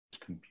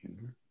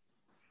computer.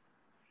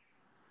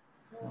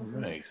 All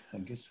right. I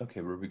guess,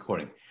 okay, we're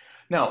recording.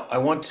 Now,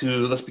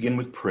 let's begin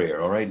with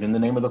prayer, all right? In the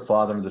name of the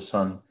Father, and of the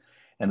Son,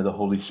 and of the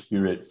Holy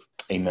Spirit,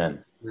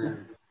 amen.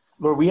 Amen.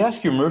 Lord, we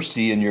ask your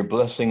mercy and your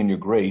blessing and your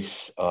grace,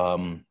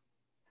 because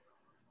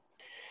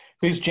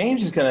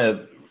James is going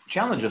to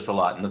challenge us a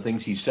lot in the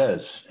things he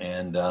says,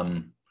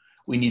 and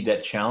we need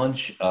that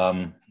challenge.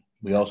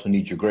 We also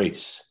need your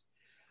grace.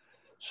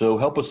 So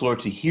help us,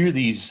 Lord, to hear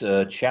these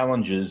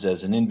challenges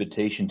as an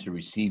invitation to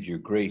receive your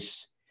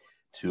grace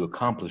to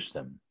accomplish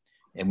them.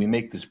 And we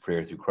make this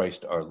prayer through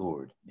Christ our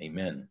Lord.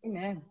 Amen.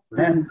 Amen.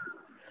 Amen.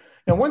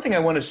 Now, one thing I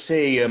want to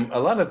say, a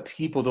lot of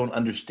people don't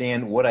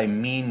understand what I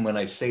mean when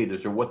I say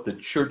this, or what the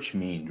church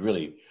means,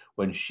 really,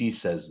 when she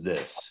says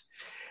this,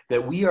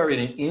 that we are in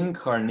an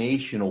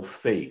incarnational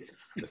faith.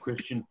 The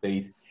Christian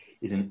faith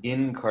is an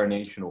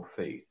incarnational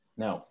faith.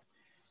 Now,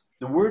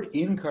 the word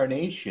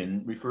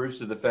incarnation refers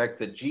to the fact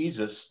that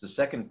Jesus, the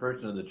second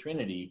person of the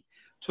Trinity,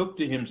 took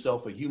to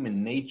himself a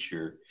human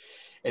nature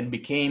and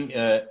became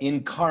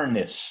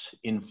incarnis,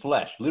 in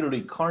flesh.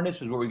 Literally,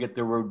 carnis is where we get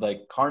the word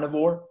like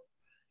carnivore.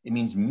 It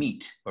means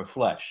meat or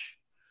flesh.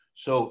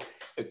 So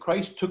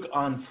Christ took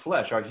on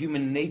flesh, our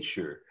human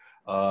nature,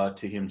 to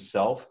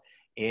himself,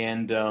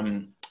 and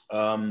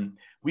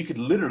we could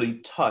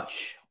literally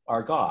touch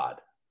our God.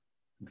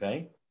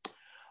 Okay?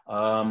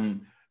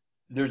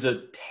 There's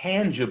a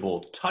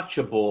tangible,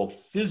 touchable,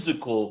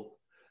 physical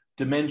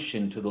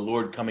dimension to the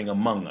Lord coming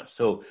among us.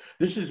 So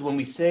this is when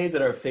we say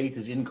that our faith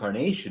is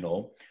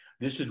incarnational.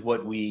 This is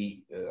what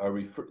we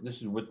this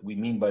is what we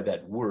mean by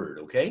that word.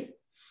 Okay.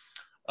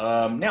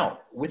 Now,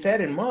 with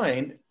that in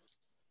mind,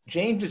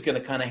 James is going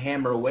to kind of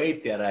hammer away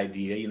at that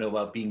idea,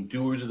 about being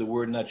doers of the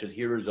word, not just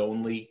hearers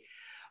only.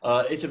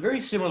 It's a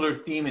very similar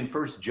theme in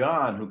 1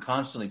 John, who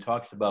constantly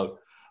talks about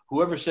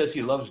whoever says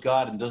he loves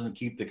God and doesn't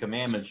keep the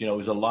commandments,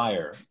 is a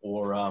liar.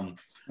 Or,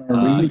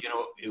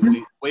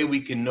 the way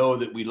we can know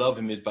that we love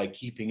him is by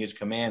keeping his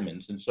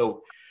commandments. And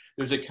so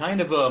there's a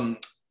kind of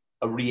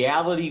a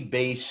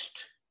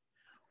reality-based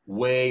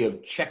way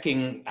of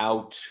checking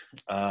out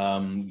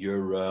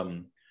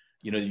whether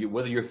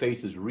your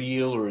faith is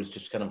real or is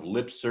just kind of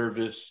lip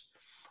service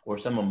or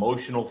some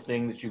emotional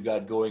thing that you've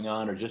got going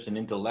on or just an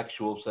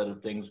intellectual set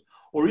of things.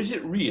 Or is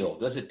it real?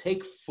 Does it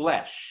take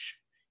flesh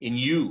in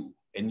you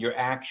and your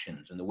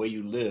actions and the way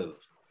you live?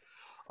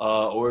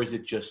 Or is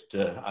it just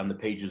on the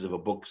pages of a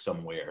book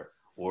somewhere?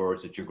 Or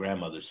is it your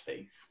grandmother's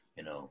faith?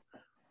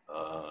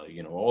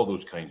 All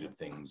those kinds of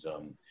things.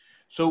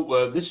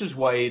 So this is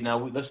why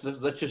now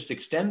let's just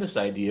extend this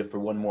idea for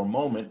one more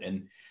moment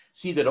and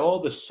see that all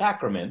the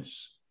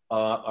sacraments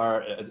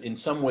are in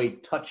some way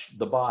touch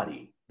the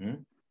body.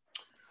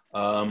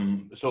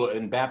 So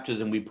in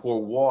baptism we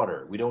pour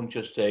water. We don't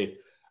just say,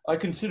 "I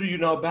consider you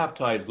now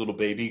baptized, little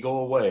baby. Go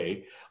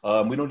away."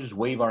 We don't just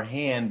wave our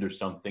hand or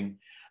something.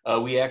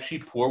 We actually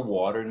pour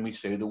water and we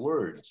say the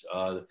words.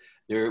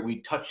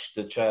 We touch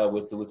the child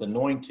with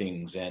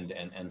anointings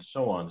and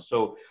so on.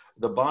 So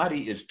the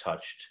body is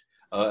touched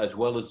as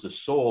well as the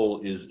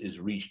soul is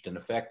reached and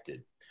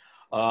affected.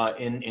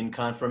 In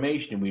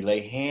confirmation, we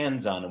lay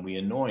hands on and we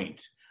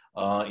anoint.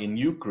 In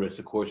Eucharist,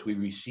 of course, we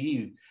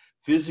receive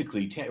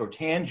physically or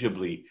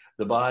tangibly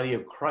the body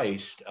of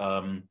Christ.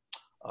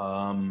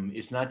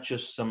 It's not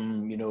just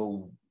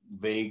some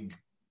vague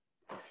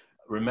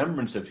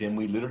remembrance of him.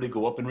 We literally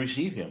go up and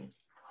receive him,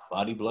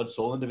 body, blood,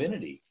 soul, and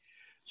divinity.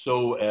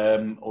 So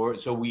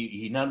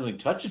he not only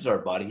touches our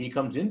body, he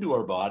comes into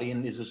our body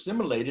and is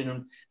assimilated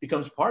and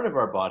becomes part of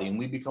our body, and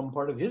we become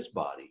part of his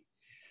body.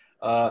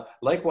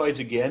 Likewise,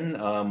 again,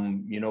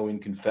 in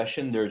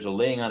confession, there's a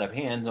laying on of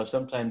hands. Now,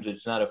 sometimes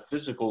it's not a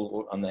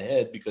physical on the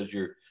head because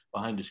you're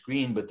behind a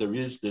screen, but there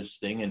is this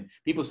thing. And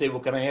people say, well,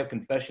 can I have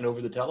confession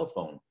over the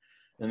telephone?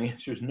 And the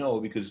answer is no,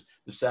 because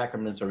the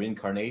sacraments are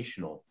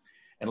incarnational.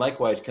 And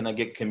likewise, can I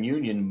get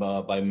communion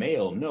by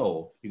mail?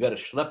 No. You got to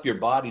schlep your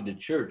body to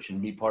church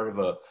and be part of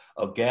a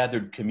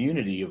gathered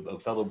community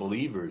of fellow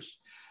believers.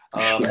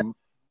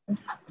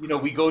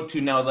 We go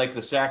to now like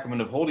the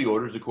sacrament of holy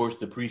orders. Of course,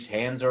 the priest's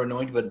hands are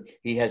anointed, but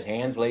he has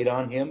hands laid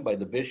on him by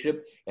the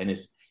bishop, and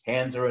his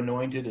hands are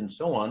anointed, and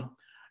so on.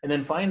 And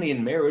then finally,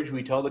 in marriage,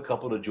 we tell the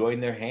couple to join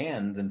their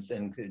hands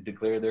and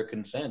declare their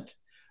consent.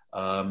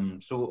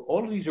 So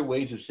all of these are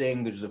ways of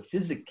saying there's a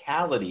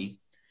physicality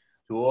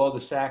to all the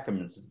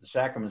sacraments. The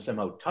sacraments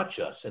somehow touch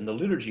us, and the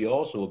liturgy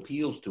also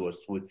appeals to us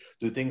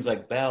through things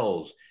like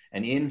bells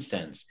and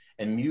incense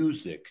and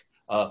music.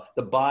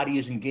 The body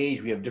is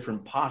engaged. We have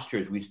different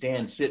postures. We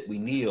stand, sit, we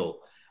kneel.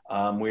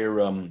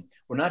 We're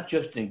not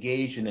just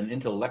engaged in an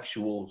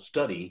intellectual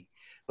study,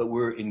 but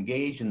we're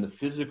engaged in the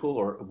physical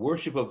or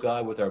worship of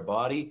God with our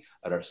body,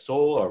 and our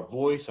soul, our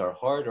voice, our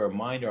heart, our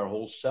mind, our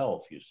whole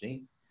self, you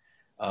see.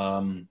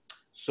 Again,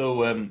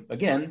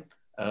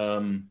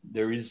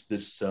 there is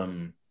this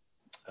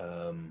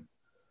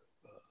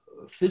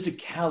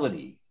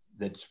physicality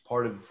that's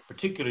part of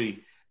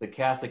particularly the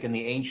Catholic and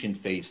the ancient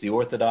faiths, the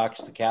Orthodox,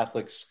 the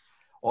Catholics,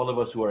 all of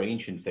us who are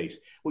ancient faiths.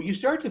 What you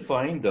start to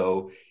find,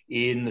 though,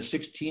 in the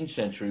 16th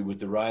century with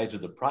the rise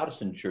of the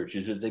Protestant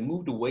churches is they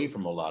moved away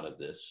from a lot of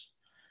this.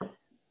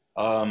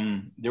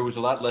 There was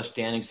a lot less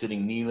standing,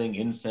 sitting, kneeling,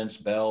 incense,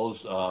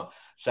 bells.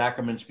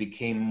 Sacraments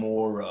became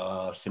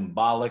more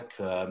symbolic.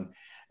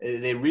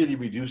 They really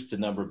reduced the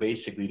number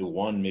basically to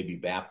one, maybe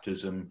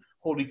baptism.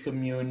 Holy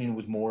Communion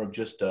was more of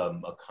just a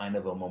kind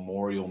of a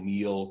memorial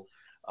meal.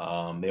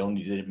 They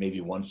only did it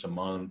maybe once a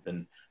month.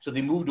 And so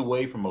they moved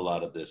away from a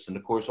lot of this. And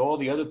of course, all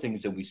the other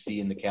things that we see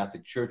in the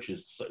Catholic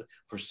churches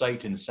for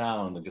sight and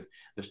sound,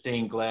 the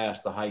stained glass,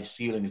 the high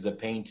ceilings, the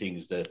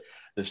paintings, the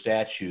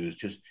statues,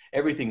 just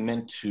everything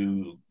meant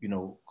to,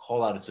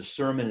 call out it's a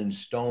sermon in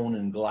stone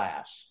and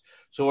glass.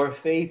 So our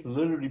faith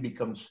literally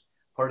becomes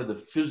part of the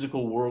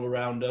physical world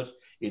around us.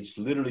 It's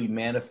literally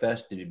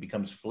manifested. It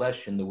becomes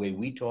flesh in the way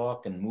we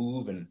talk and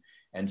move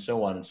and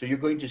so on. And so you're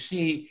going to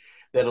see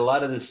that a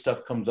lot of this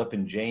stuff comes up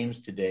in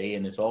James today,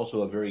 and it's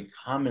also a very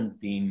common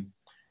theme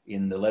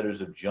in the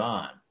letters of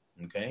John,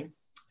 okay?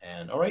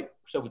 And all right,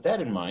 so with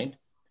that in mind,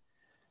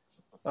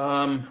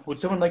 would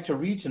someone like to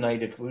read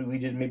tonight if we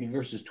did maybe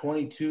verses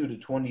 22 to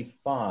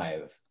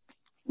 25?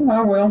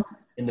 I will.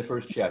 In the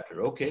first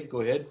chapter. Okay,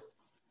 go ahead.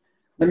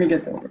 Let me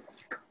get that.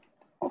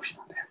 Oh, she's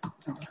not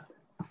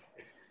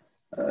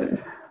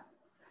there.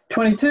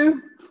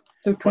 22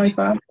 to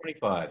 25?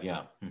 25,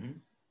 yeah. Mm-hmm.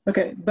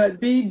 Okay, but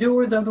be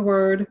doers of the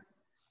word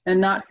and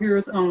not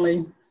hearers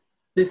only,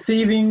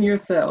 deceiving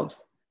yourselves.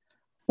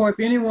 For if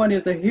anyone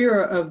is a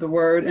hearer of the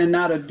word and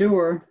not a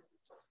doer,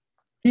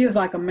 he is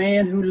like a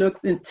man who looks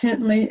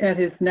intently at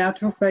his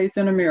natural face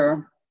in a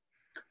mirror.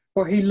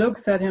 For he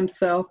looks at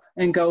himself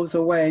and goes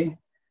away,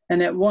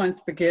 and at once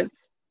forgets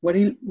what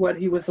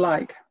he was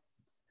like.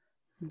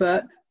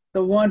 But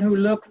the one who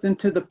looks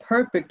into the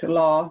perfect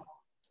law,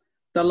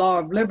 the law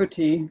of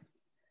liberty,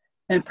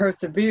 and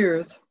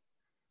perseveres,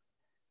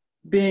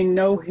 being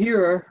no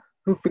hearer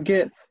who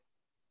forgets,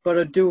 but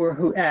a doer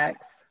who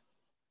acts,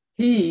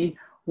 he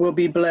will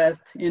be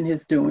blessed in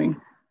his doing.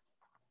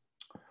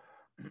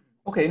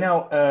 Okay,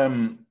 now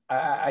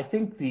I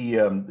think the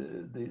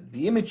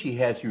image he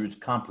has here is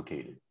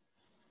complicated.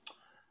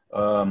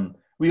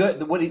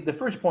 The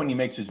first point he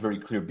makes is very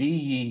clear: be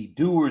ye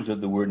doers of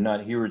the word,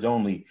 not hearers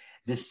only,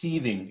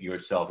 deceiving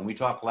yourself. And we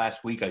talked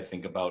last week, I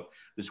think, about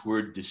this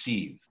word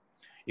deceive.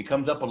 It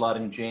comes up a lot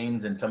in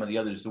James and some of the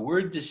others. The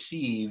word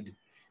deceived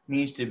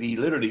means to be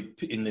literally,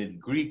 in the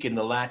Greek and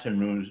the Latin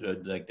roots,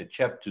 like the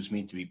cheptus,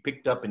 means to be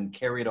picked up and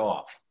carried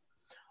off.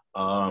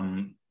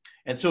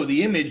 And so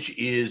the image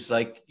is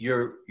like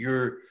you're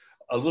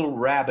a little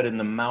rabbit in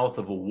the mouth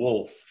of a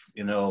wolf,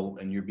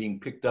 and you're being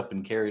picked up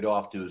and carried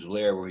off to his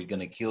lair where he's going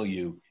to kill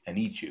you and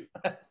eat you.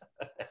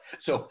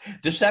 So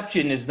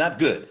deception is not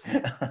good.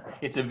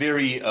 It's a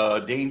very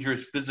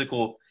dangerous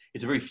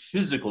it's a very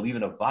physical,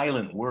 even a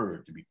violent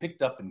word, to be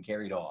picked up and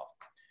carried off.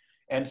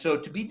 And so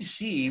to be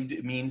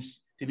deceived means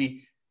to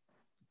be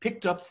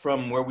picked up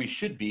from where we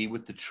should be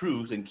with the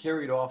truth and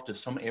carried off to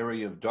some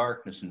area of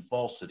darkness and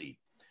falsity,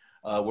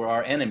 where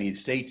our enemy,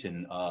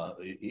 Satan,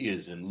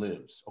 is and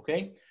lives,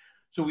 okay?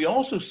 So we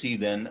also see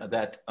then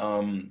that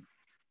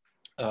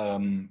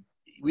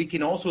we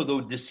can also,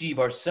 though, deceive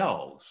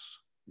ourselves.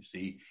 You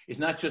see, it's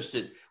not just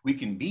that we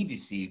can be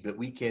deceived, but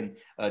we can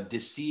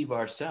deceive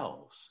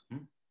ourselves.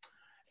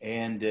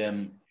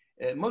 And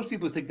most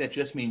people think that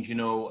just means,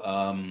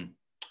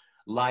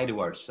 lie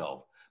to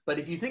ourselves. But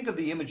if you think of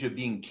the image of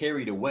being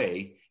carried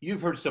away,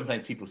 you've heard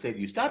sometimes people say to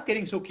you, stop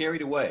getting so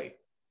carried away.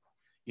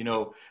 In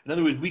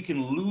other words, we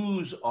can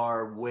lose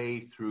our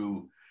way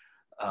through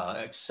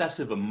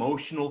excessive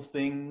emotional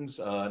things.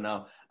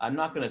 Now, I'm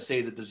not going to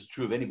say that this is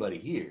true of anybody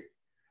here,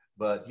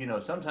 but,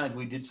 sometimes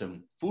we did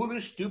some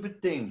foolish,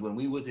 stupid things when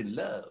we was in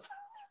love.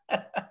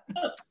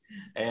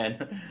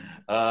 And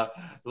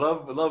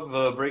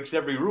love breaks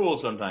every rule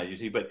sometimes, you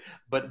see.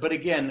 But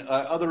again,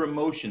 other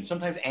emotions,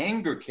 sometimes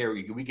anger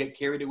we get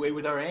carried away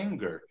with our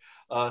anger.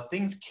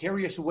 Things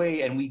carry us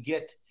away, and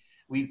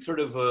we sort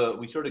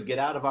of get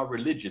out of our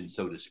religion,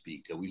 so to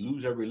speak. We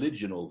lose our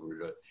religion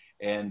over it,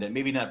 and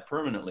maybe not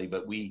permanently,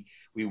 but we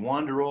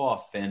wander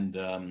off,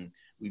 and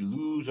we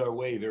lose our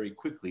way very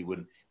quickly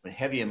when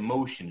heavy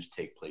emotions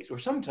take place. Or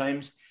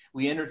sometimes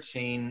we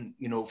entertain,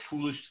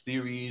 foolish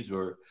theories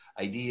or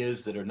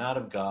ideas that are not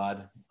of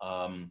God,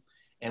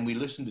 and we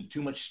listen to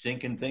too much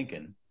stinking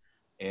thinking,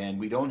 and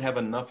we don't have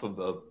enough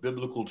of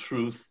biblical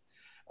truth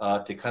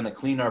to kind of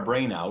clean our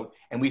brain out,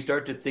 and we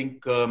start to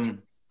think,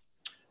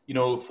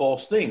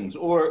 false things,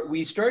 or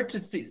we start to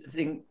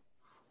think.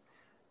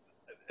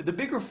 The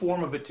bigger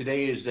form of it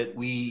today is that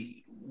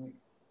we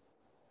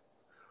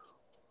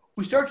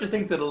start to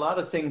think that a lot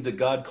of things that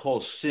God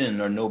calls sin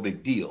are no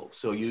big deal.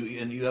 So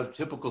you have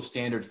typical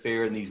standard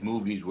fare in these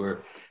movies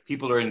where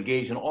people are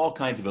engaged in all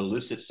kinds of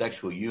illicit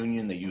sexual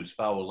union. They use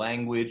foul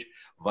language.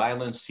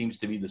 Violence seems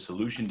to be the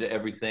solution to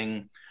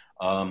everything.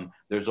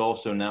 There's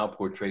also now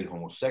portrayed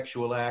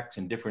homosexual acts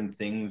and different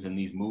things in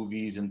these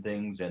movies and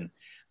things. And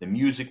the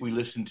music we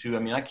listen to,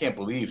 I can't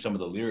believe some of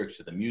the lyrics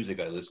of the music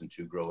I listened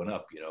to growing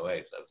up.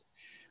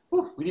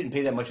 We didn't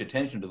pay that much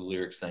attention to the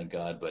lyrics, thank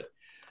God, but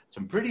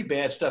some pretty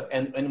bad stuff.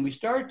 And we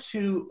start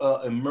to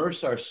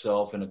immerse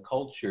ourselves in a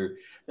culture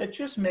that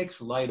just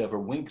makes light of or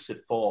winks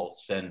at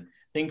faults and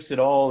thinks that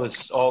all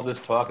this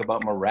talk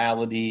about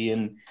morality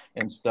and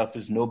stuff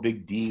is no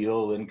big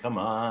deal, and come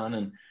on,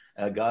 and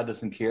God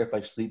doesn't care if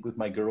I sleep with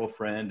my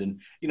girlfriend, and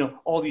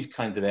all these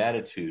kinds of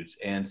attitudes.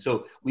 And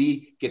so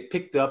we get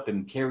picked up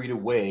and carried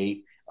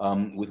away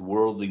with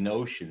worldly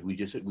notions. We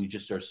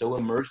just are so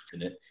immersed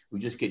in it, we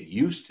just get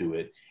used to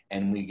it,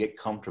 and we get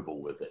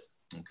comfortable with it.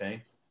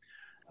 Okay.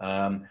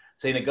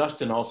 St.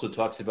 Augustine also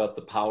talks about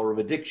the power of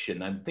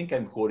addiction. I think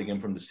I'm quoting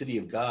him from the City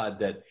of God,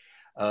 that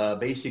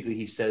basically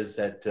he says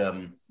that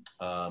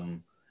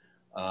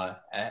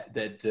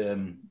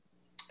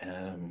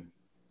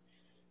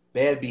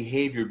bad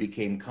behavior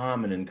became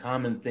common, and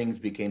common things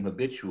became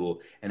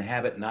habitual, and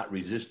habit not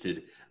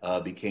resisted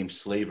became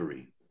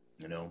slavery.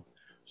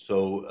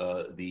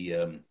 So these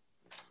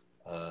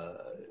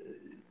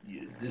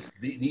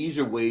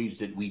are ways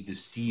that we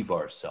deceive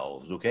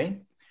ourselves. Okay.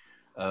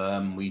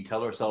 We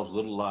tell ourselves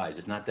little lies.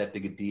 It's not that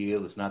big a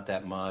deal. It's not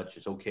that much.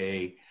 It's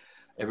okay.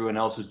 Everyone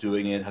else is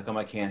doing it. How come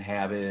I can't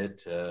have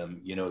it?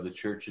 The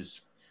church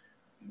is,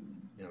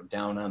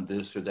 down on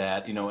this or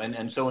that.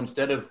 And so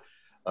instead of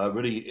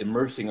really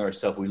immersing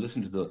ourselves, we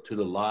listen to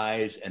the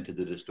lies and to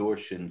the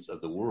distortions of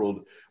the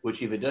world,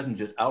 which, if it doesn't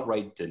just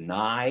outright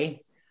deny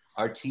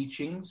our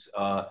teachings,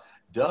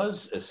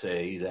 does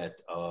say that,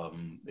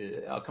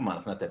 come on,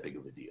 it's not that big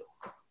of a deal,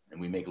 and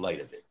we make light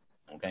of it.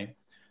 Okay,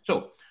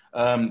 so.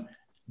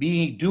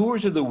 Be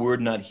doers of the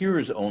word, not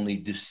hearers only,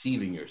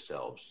 deceiving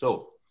yourselves.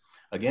 So,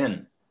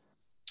 again,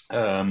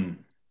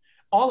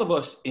 all of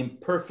us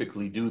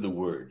imperfectly do the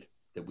word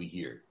that we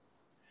hear.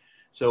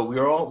 So we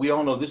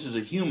all know this is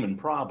a human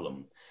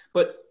problem.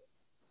 But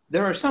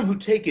there are some who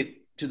take it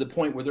to the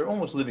point where they're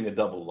almost living a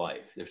double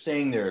life. They're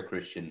saying they're a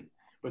Christian,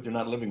 but they're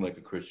not living like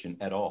a Christian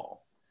at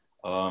all.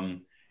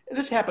 And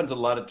this happens a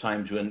lot of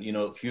times when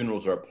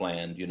funerals are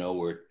planned.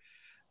 Where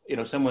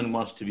someone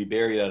wants to be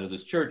buried out of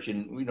this church,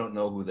 and we don't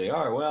know who they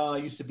are. Well, I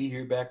used to be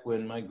here back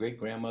when my great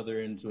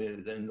grandmother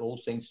and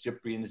old Saint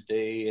Cyprian's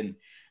day, and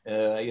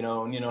they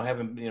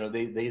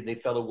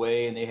fell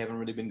away, and they haven't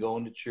really been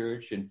going to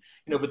church, and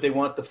but they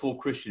want the full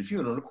Christian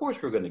funeral. And of course,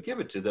 we're going to give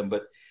it to them.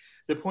 But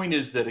the point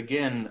is that,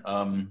 again,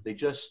 they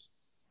just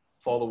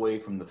fall away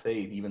from the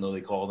faith, even though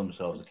they call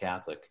themselves a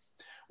Catholic.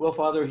 Well,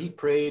 Father, he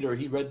prayed or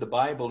he read the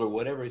Bible or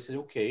whatever. He said,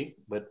 okay,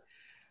 but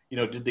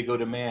did they go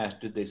to Mass?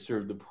 Did they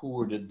serve the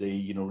poor? Did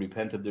they,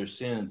 repent of their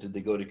sins? Did they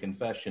go to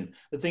confession?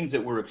 The things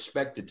that we're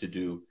expected to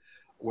do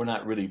were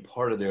not really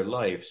part of their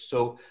life.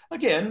 So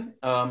again,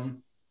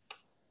 I'm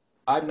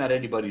not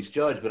anybody's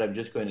judge, but I'm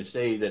just going to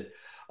say that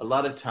a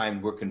lot of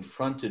times we're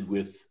confronted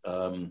with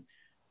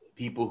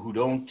people who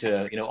don't,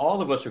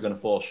 all of us are going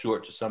to fall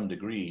short to some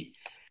degree.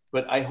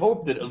 But I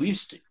hope that at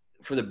least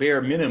for the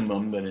bare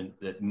minimum,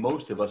 that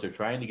most of us are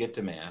trying to get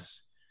to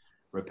Mass,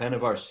 repent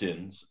of our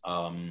sins,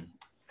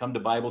 come to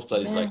Bible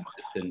studies like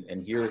this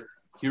and hear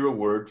a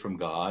word from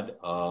God,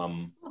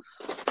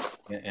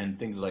 and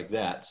things like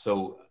that.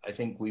 So I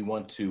think we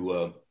want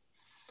to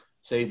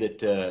say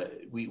that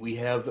we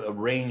have a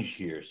range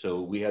here.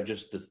 So we have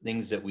just the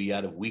things that we,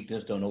 out of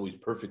weakness, don't always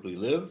perfectly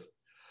live.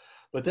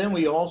 But then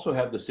we also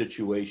have the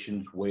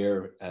situations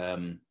where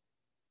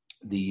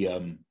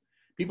the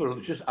people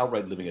are just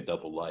outright living a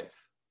double life.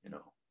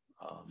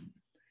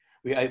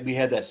 We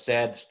had that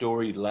sad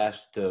story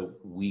last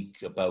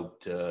week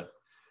about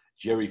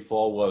Jerry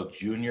Falwell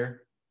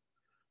Jr.,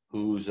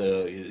 who's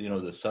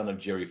the son of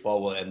Jerry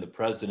Falwell and the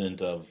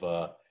president of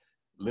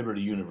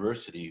Liberty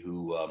University,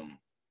 who,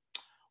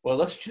 well,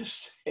 let's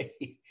just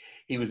say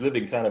he was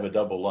living kind of a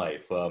double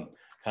life,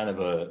 kind of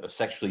a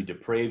sexually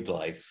depraved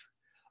life,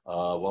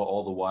 while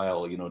all the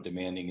while,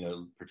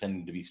 demanding,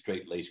 pretending to be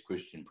straight-laced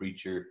Christian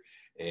preacher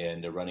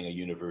and running a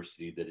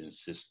university that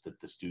insists that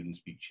the students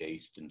be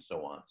chaste and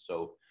so on.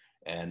 So,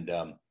 and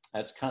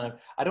that's kind of,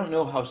 I don't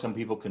know how some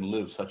people can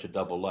live such a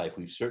double life.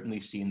 We've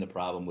certainly seen the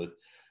problem with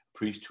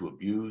priests who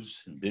abuse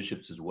and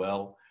bishops as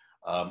well.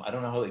 I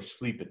don't know how they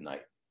sleep at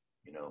night,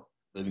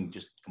 living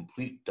just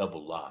complete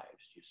double lives,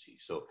 you see.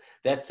 So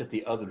that's at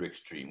the other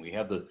extreme. We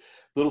have the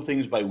little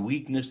things by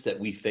weakness that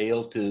we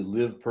fail to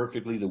live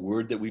perfectly the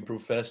word that we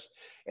profess.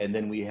 And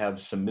then we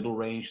have some middle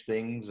range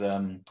things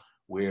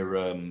where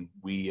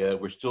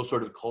we're still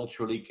sort of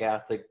culturally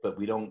Catholic, but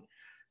we don't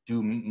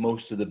do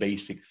most of the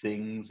basic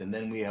things. And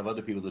then we have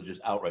other people that are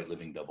just outright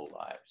living double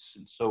lives.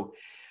 And so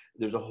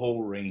there's a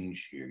whole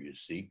range here, you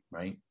see,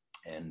 right?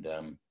 And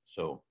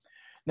so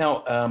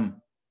now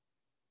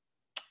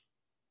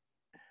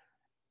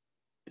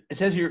it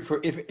says here,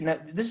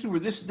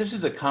 this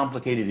is a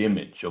complicated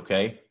image,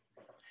 okay?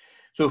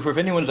 So if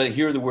anyone's a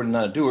hearer of the word and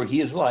not a doer,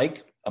 he is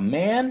like a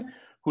man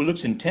who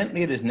looks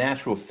intently at his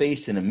natural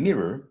face in a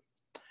mirror.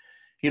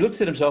 He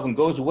looks at himself and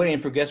goes away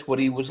and forgets what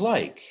he was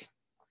like.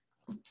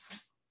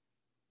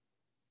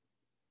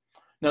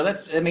 Now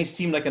that may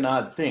seem like an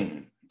odd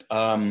thing,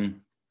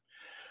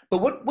 but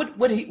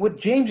what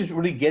James is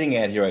really getting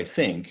at here, I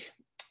think,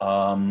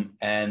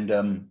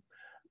 and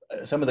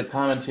some of the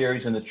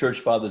commentaries and the church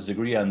fathers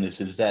agree on this,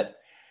 is that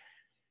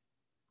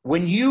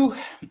when you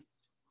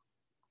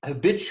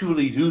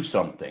habitually do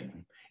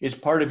something, it's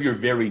part of your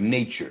very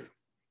nature.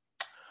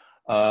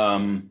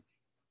 And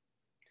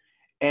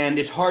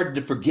it's hard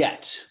to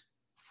forget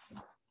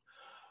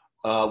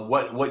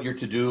what you're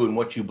to do and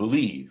what you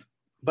believe.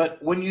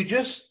 But when you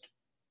just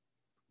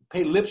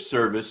pay lip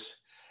service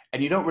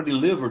and you don't really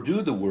live or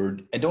do the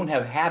word and don't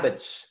have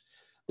habits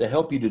that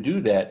help you to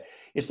do that,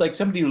 it's like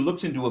somebody who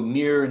looks into a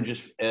mirror and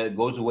just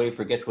goes away,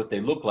 forgets what they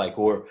look like,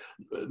 or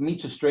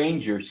meets a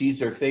stranger, sees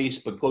their face,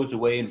 but goes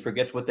away and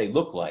forgets what they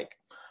look like.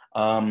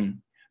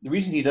 The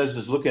reason he does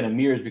this look in a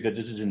mirror is because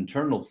this is an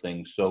internal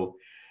thing. So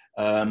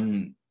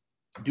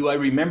do I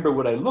remember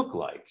what I look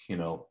like? You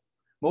know,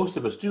 most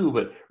of us do,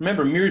 but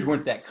remember, mirrors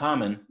weren't that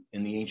common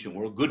in the ancient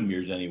world, good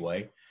mirrors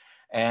anyway.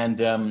 And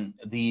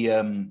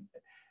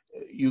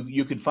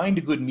you could find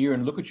a good mirror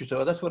and look at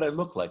yourself, oh, that's what I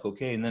look like,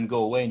 okay, and then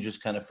go away and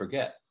just kind of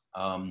forget.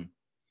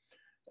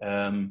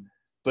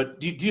 But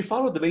do you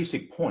follow the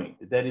basic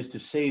point? That is to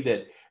say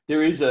that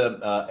there is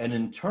an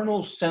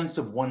internal sense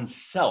of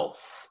oneself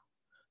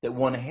that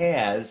one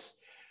has,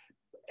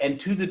 and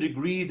to the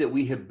degree that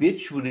we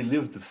habitually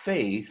live the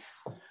faith,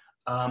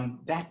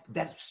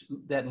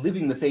 that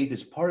living the faith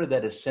is part of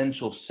that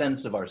essential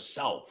sense of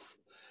ourself.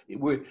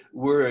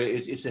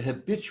 It's a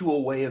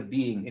habitual way of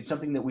being. It's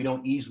something that we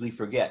don't easily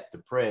forget, to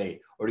pray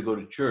or to go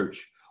to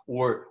church,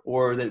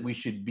 or that we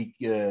should be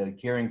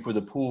caring for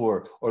the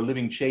poor or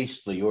living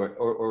chastely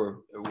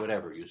or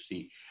whatever, you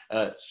see.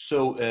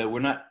 So we're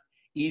not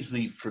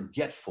easily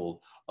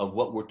forgetful of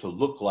what we're to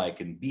look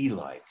like and be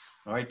like.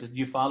 All right, did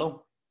you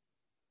follow?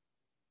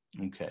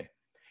 Okay.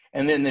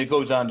 And then it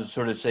goes on to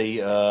sort of say,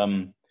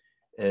 but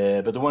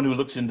the one who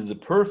looks into the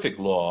perfect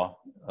law,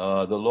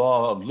 the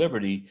law of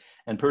liberty,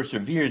 and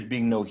perseveres,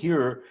 being no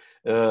hearer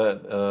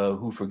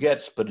who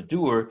forgets, but a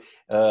doer,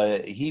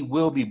 he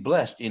will be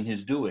blessed in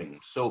his doing.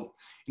 So,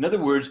 in other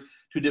words,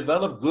 to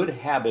develop good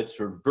habits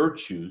or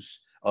virtues,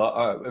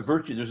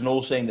 there's an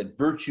old saying that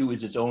virtue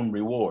is its own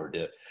reward.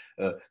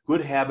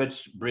 Good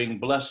habits bring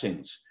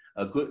blessings.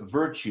 Good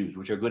virtues,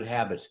 which are good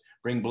habits,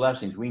 bring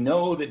blessings. We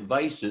know that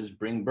vices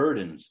bring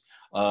burdens.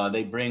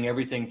 They bring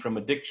everything from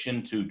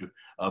addiction to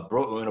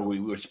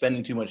we're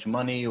spending too much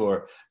money,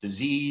 or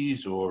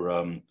disease,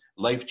 or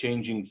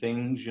life-changing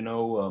things.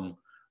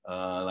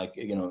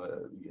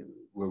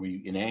 Where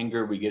we, in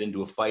anger, we get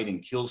into a fight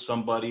and kill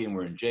somebody, and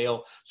we're in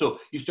jail. So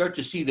you start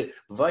to see that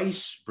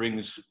vice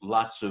brings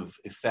lots of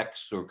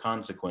effects or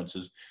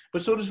consequences,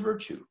 but so does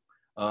virtue.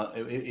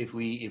 If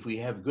we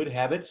have good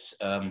habits,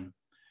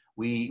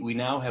 we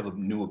now have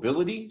new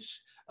abilities.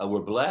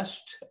 We're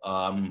blessed.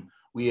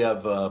 We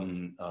have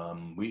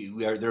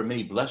there are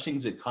many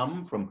blessings that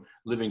come from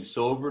living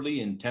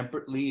soberly and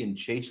temperately and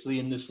chastely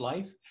in this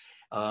life.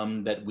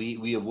 That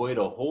we avoid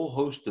a whole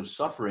host of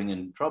suffering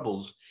and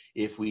troubles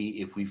if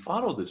we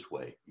follow this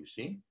way. You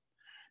see.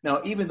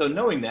 Now, even though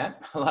knowing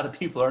that, a lot of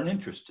people aren't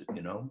interested.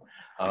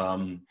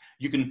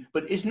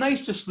 But it's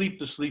nice to sleep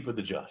the sleep of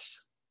the just.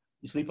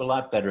 You sleep a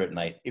lot better at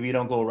night if you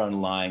don't go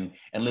around lying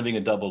and living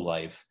a double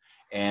life,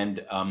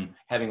 and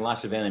having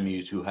lots of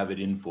enemies who have it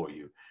in for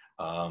you.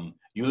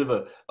 You live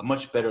a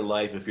much better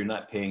life if you're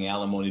not paying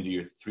alimony to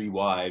your 3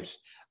 wives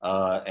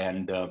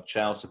and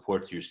child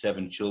support to your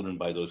 7 children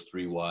by those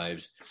 3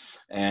 wives.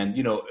 And,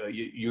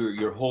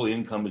 your whole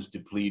income is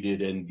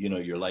depleted, and,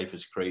 your life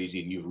is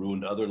crazy and you've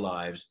ruined other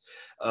lives.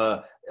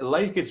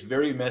 Life gets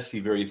very messy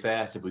very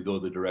fast if we go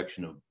the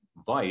direction of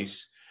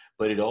vice,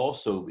 but it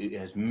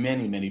has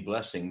many, many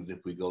blessings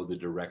if we go the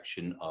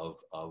direction of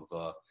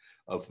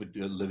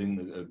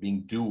living,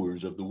 being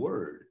doers of the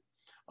word.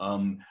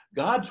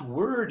 God's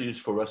word is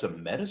for us a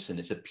medicine.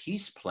 It's a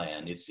peace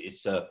plan.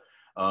 It's a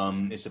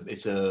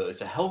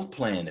health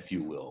plan, if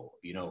you will,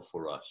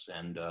 for us.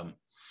 And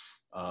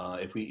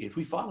if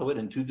we follow it,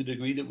 and to the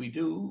degree that we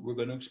do, we're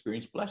going to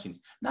experience blessings.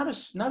 Not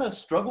a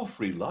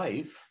struggle-free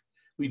life.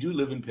 We do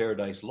live in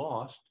paradise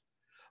lost,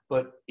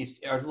 but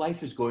our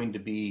life is going to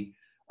be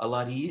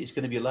it's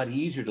going to be a lot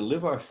easier to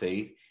live our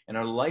faith, and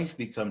our life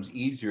becomes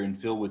easier and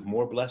filled with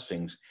more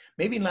blessings.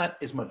 Maybe not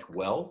as much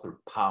wealth or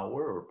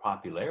power or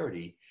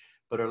popularity,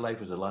 but our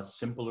life is a lot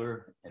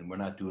simpler, and we're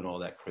not doing all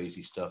that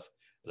crazy stuff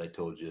that I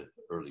told you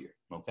earlier,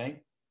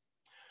 okay?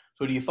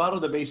 So do you follow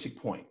the basic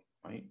point,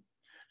 right?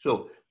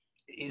 So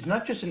it's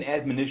not just an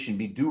admonition,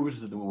 be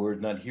doers of the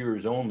word, not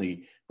hearers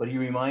only, but he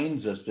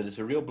reminds us that it's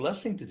a real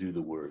blessing to do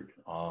the word,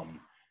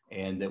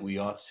 and that we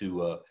ought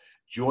to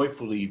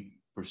joyfully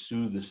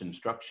pursue this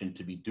instruction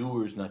to be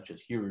doers, not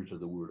just hearers of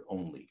the word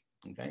only.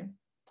 Okay.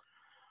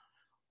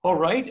 All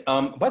right.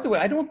 By the way,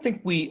 I don't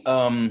think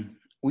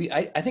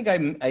I think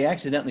I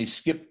accidentally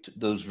skipped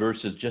those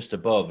verses just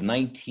above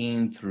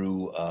 19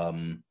 through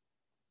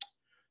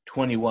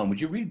 21.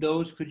 Would you read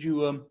those? Could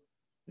you?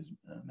 Is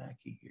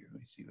Mackie here? Let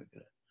me see if I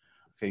can.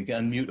 Okay, you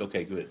can unmute.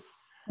 Okay, good.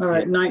 All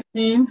right, yeah.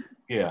 19.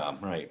 Yeah,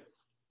 right.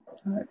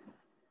 All right.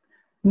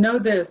 Know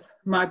this,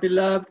 my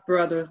beloved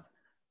brothers.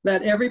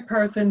 Let every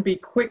person be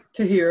quick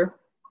to hear,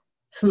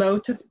 slow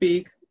to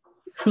speak,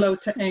 slow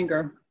to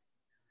anger.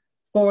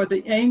 For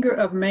the anger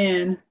of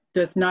man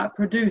does not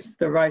produce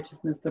the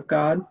righteousness of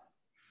God.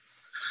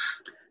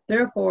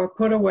 Therefore,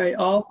 put away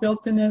all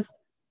filthiness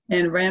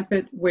and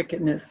rampant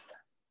wickedness,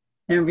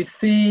 and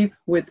receive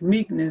with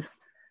meekness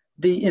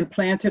the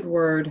implanted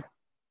word,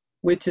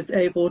 which is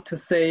able to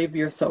save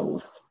your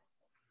souls.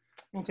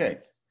 Okay.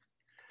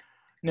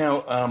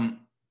 Now,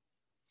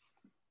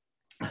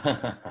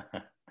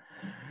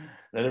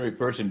 let every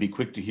person be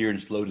quick to hear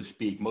and slow to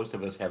speak. Most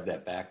of us have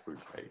that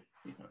backwards, right?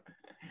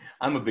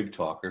 I'm a big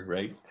talker,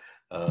 right?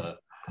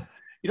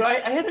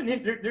 I had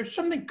there's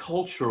something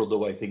cultural,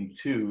 though, I think,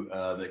 too,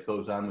 that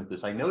goes on with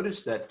this. I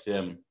noticed that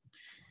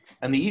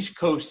on the East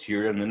Coast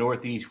here, in the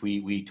Northeast,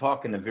 we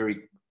talk in a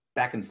very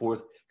back and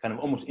forth, kind of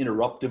almost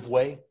interruptive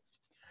way.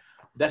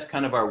 That's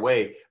kind of our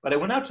way. But I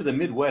went out to the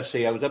Midwest,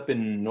 say I was up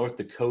in North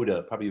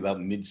Dakota, probably about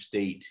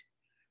mid-state.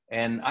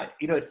 And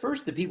at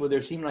first the people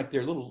there seem like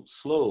they're a little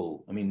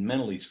slow. I mean,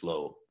 mentally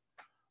slow.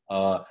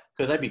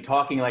 Because I'd be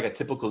talking like a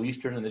typical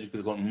Eastern, and they're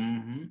just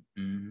going,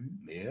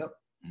 yep,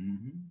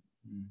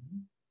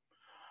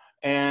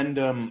 And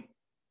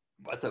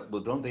I thought,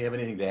 well, don't they have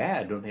anything to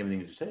add? Don't they have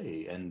anything to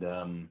say? And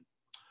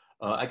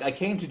I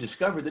came to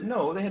discover that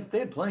no, they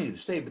had plenty to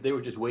say, but they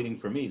were just waiting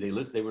for me.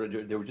 They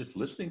were just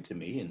listening to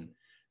me, and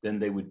then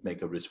they would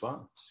make a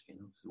response.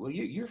 Well,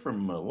 you're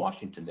from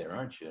Washington, there,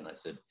 aren't you? And I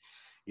said,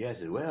 yeah. I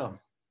said, well.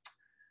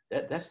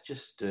 That's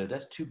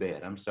too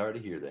bad. I'm sorry to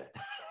hear that.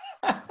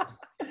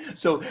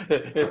 So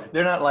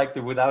they're not like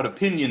they're without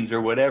opinions or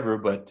whatever,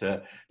 but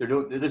they're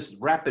doing this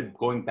rapid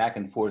going back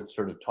and forth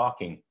sort of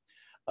talking.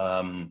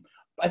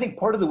 I think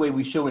part of the way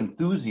we show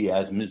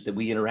enthusiasm is that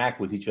we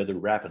interact with each other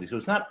rapidly. So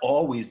it's not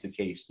always the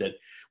case that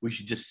we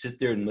should just sit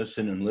there and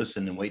listen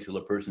and wait till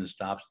a person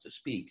stops to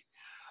speak.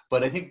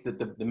 But I think that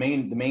the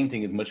main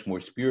thing is much more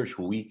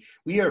spiritual.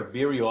 We are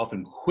very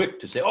often quick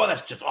to say, oh,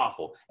 that's just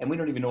awful, and we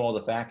don't even know all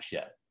the facts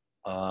yet.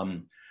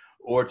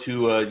 Or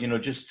to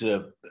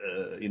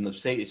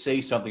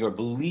say something or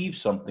believe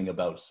something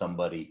about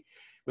somebody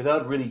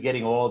without really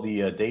getting all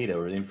the data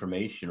or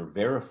information or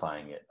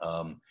verifying it.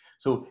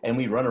 And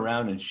we run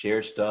around and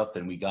share stuff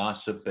and we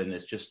gossip, and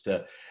it's just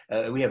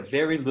we have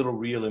very little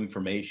real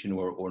information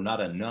or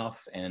not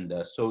enough. And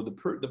so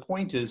the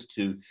point is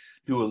to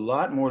do a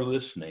lot more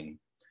listening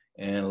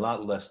and a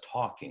lot less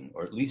talking,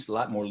 or at least a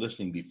lot more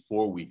listening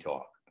before we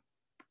talk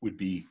would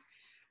be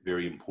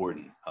very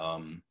important.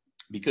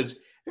 Because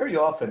very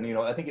often,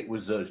 I think it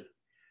was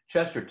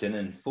Chesterton,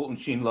 and Fulton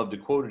Sheen loved to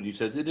quote it. He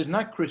says, "It is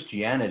not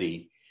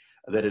Christianity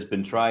that has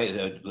been tried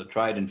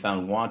and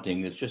found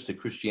wanting. It's just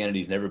that Christianity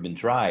has never been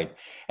tried."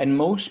 And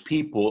most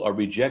people are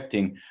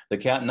rejecting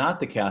not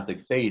the Catholic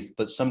faith,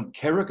 but some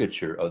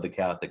caricature of the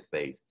Catholic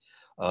faith.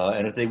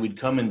 And if they would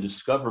come and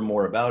discover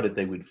more about it,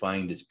 they would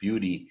find its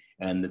beauty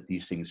and that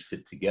these things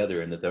fit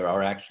together, and that there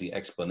are actually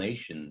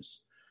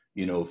explanations,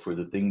 for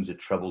the things that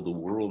trouble the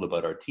world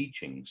about our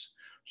teachings.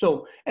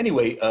 So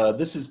anyway,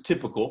 this is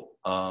typical,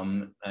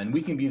 and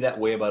we can be that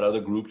way about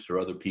other groups or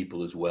other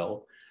people as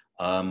well.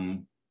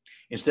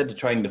 Instead of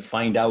trying to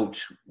find out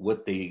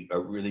what they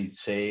are really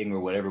saying or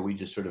whatever, we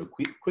just sort of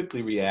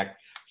quickly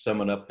react, sum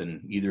it up,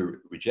 and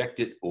either reject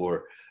it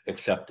or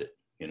accept it,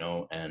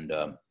 and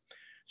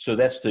so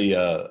that's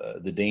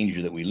the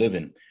danger that we live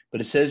in.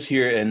 But it says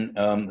here,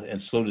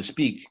 and slow to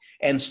speak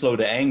and slow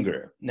to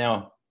anger.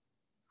 Now,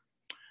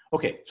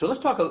 okay, so let's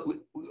talk.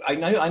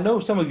 I know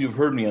some of you have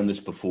heard me on this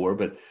before,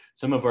 but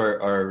some of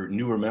our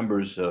newer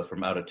members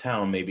from out of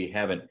town maybe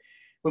haven't.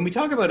 When we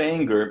talk about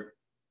anger,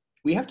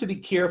 we have to be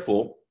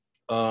careful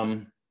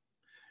to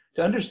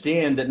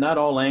understand that not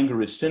all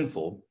anger is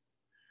sinful.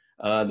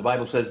 The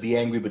Bible says, be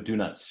angry, but do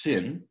not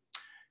sin.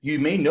 You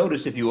may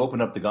notice if you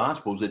open up the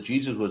Gospels that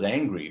Jesus was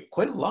angry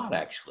quite a lot,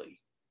 actually.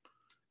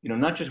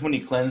 Not just when he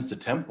cleansed the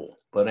temple,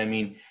 but I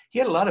mean, he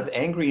had a lot of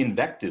angry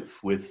invective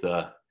with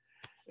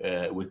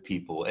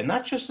people, and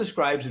not just the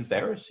scribes and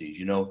Pharisees.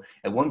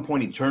 At one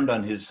point he turned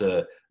on his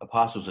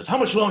apostles and says, "How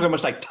much longer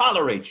must I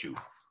tolerate you?"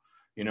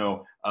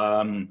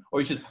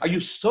 Or he says, "Are you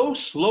so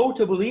slow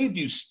to believe?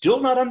 Do you still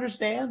not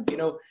understand?"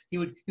 He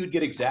would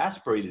get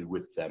exasperated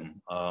with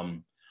them.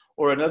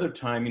 Or another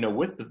time,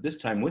 this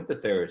time with the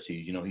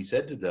Pharisees, he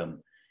said to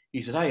them,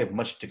 he said, "I have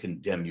much to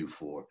condemn you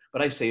for,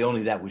 but I say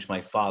only that which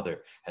my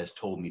Father has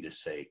told me to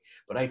say.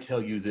 But I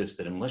tell you this,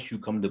 that unless you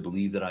come to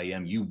believe that I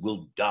am, you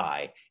will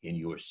die in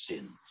your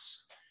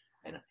sins."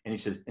 And he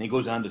says, and he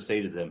goes on to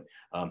say to them,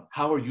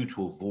 "How are you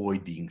to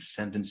avoid being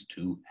sentenced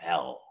to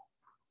hell?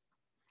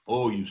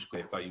 Oh, you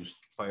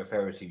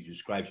Pharisees, you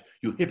scribes,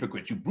 you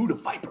hypocrites, you brood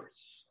of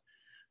vipers."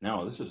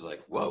 Now, this is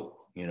like, whoa,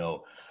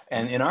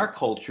 and in our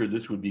culture,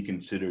 this would be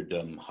considered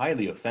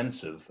highly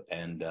offensive,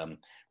 and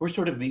we're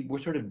sort of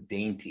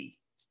dainty,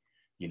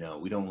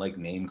 we don't like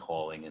name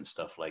calling and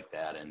stuff like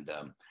that. And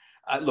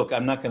look,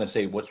 I'm not going to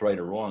say what's right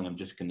or wrong. I'm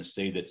just going to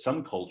say that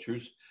some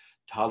cultures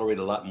tolerate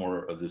a lot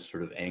more of this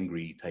sort of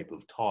angry type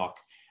of talk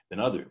than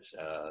others.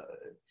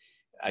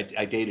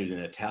 I dated an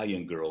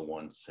Italian girl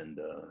once, and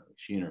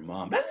she and her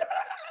mom,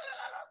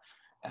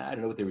 I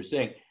don't know what they were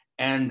saying.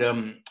 And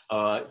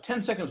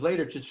 10 seconds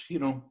later, just,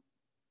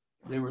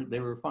 they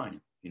were fine,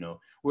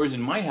 Whereas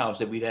in my house,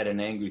 if we had an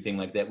angry thing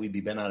like that, we'd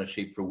be bent out of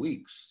shape for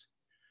weeks,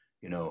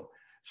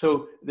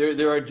 So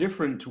there are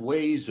different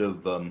ways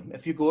of,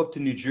 if you go up to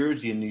New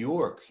Jersey and New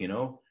York,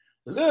 your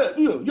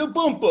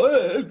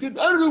bumper, get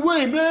out of the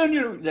way,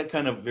 man. That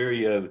kind of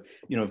very,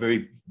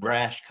 very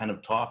brash kind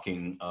of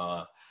talking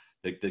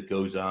that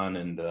goes on.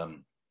 And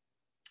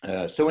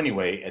so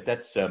anyway,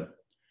 that's so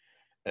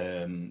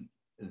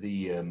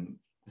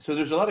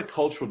there's a lot of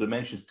cultural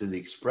dimensions to the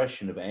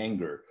expression of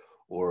anger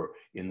or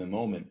in the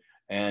moment.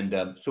 And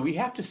so we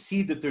have to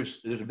see that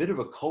there's a bit of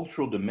a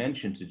cultural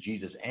dimension to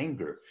Jesus'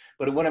 anger.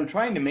 But what I'm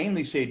trying to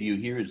mainly say to you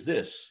here is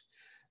this,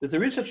 that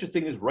there is such a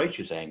thing as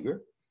righteous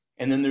anger,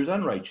 and then there's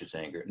unrighteous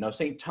anger. Now,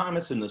 St.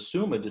 Thomas in the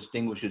Summa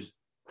distinguishes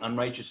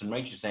unrighteous and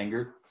righteous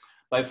anger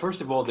by,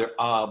 first of all,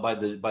 by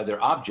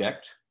their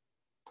object,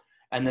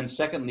 and then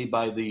secondly,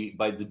 by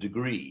the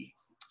degree.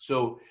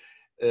 So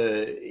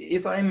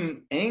if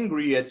I'm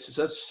angry at,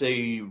 let's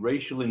say,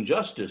 racial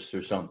injustice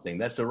or something,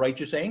 that's a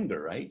righteous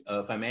anger, right?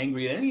 If I'm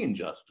angry at any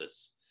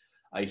injustice,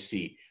 I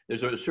see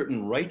there's a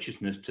certain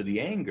righteousness to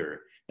the anger.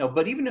 Now,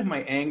 but even if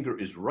my anger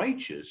is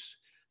righteous,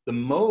 the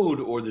mode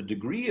or the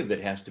degree of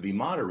it has to be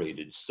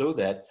moderated so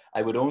that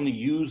I would only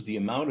use the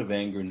amount of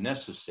anger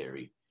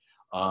necessary.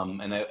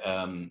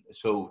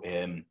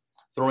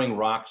 Throwing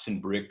rocks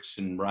and bricks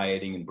and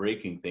rioting and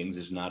breaking things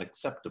is not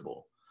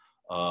acceptable.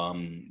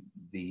 One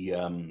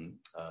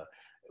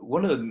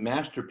of the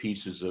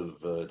masterpieces of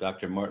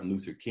Dr. Martin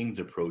Luther King's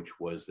approach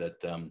was that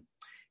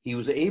he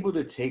was able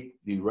to take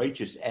the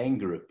righteous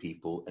anger of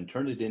people and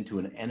turn it into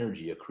an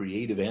energy, a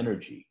creative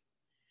energy.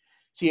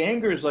 See,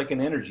 anger is like an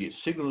energy. It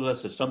signals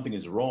us that something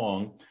is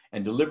wrong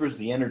and delivers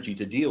the energy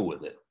to deal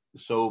with it.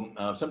 So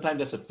sometimes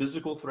that's a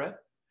physical threat.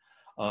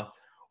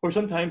 Or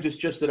sometimes it's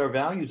just that our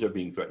values are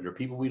being threatened, or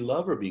people we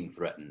love are being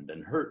threatened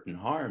and hurt and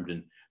harmed.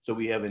 And so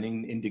we have an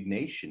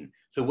indignation.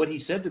 So what he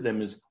said to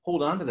them is,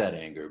 hold on to that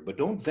anger, but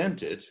don't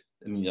vent it.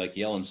 I mean, like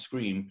yell and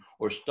scream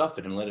or stuff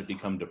it and let it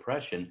become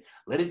depression.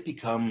 Let it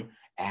become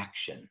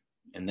action.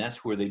 And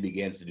that's where they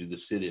began to do the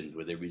sit-ins,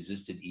 where they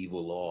resisted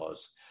evil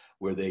laws,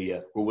 where they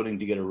were willing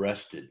to get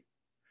arrested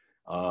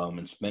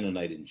and spend a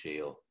night in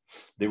jail.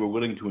 They were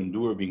willing to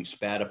endure being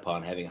spat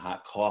upon, having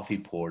hot coffee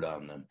poured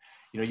on them.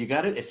 You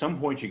got to, at some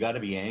point, you got to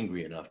be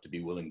angry enough to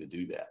be willing to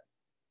do that,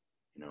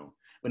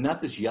 but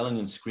not this yelling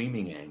and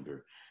screaming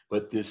anger,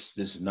 but this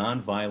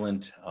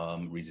nonviolent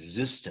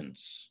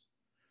resistance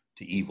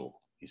to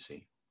evil, you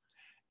see.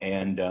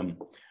 And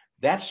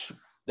that's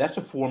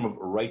a form of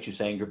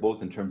righteous anger,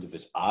 both in terms of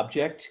its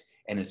object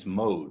and its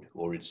mode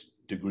or its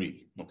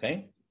degree,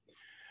 okay?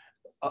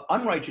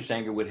 Unrighteous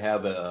anger would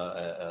have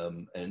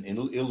an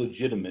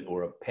illegitimate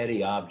or a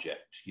petty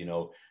object,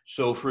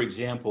 So, for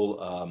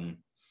example,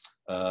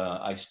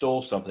 I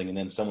stole something and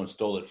then someone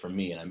stole it from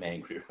me and I'm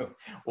angry.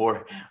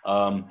 Or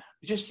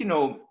just,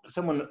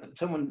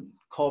 someone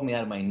called me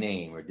out of my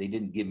name, or they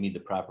didn't give me the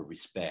proper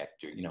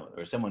respect,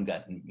 or someone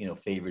got,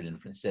 favored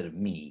instead of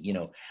me.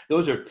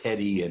 Those are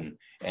petty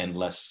and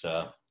less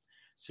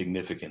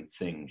significant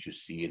things, you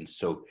see. And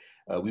so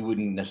we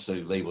wouldn't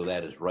necessarily label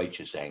that as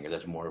righteous anger.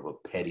 That's more of a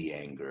petty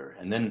anger.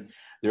 And then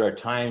there are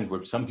times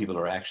where some people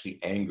are actually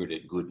angered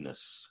at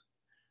goodness.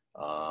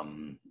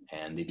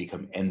 And they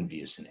become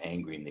envious and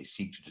angry, and they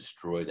seek to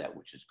destroy that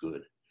which is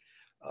good.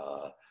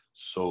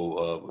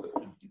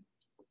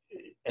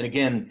 And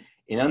again,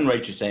 in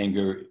unrighteous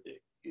anger,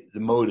 the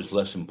mode is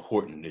less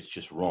important. It's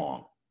just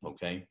wrong.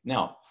 Okay.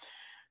 Now,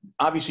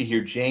 obviously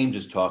here, James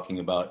is talking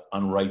about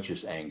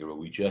unrighteous anger, where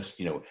we just,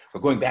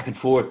 we're going back and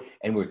forth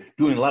and we're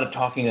doing a lot of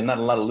talking and not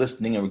a lot of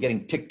listening, and we're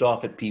getting ticked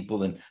off at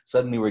people, and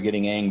suddenly we're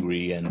getting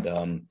angry. And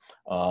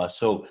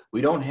so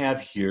we don't have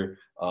here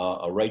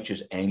a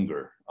righteous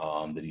anger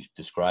that he's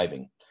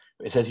describing.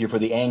 It says here, for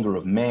the anger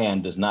of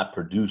man does not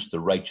produce the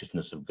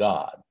righteousness of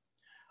God.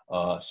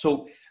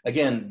 So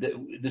again,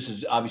 this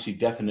is obviously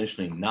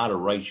definitionally not a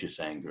righteous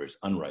anger, it's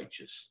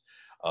unrighteous.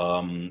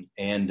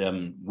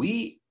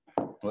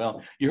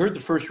 Well, you heard the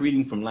first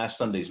reading from last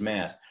Sunday's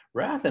Mass.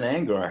 Wrath and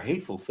anger are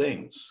hateful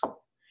things.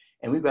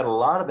 And we've got a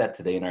lot of that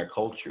today in our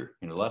culture.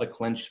 A lot of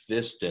clenched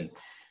fist and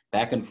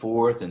back and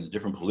forth, and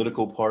different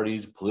political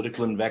parties,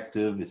 political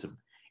invective.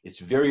 It's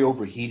very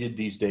overheated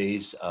these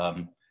days,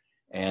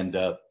 and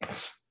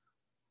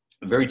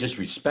very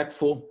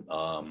disrespectful.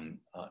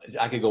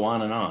 I could go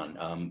on and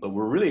on, but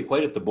we're really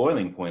quite at the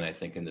boiling point, I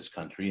think, in this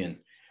country, and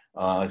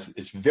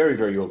it's very,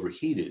 very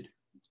overheated.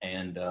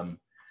 And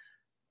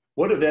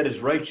what of that is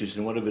righteous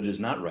and what of it is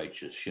not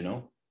righteous,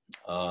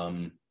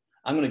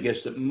 I'm going to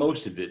guess that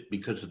most of it,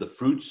 because of the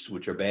fruits,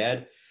 which are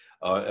bad,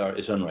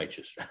 is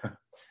unrighteous.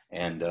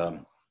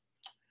 And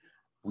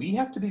we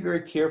have to be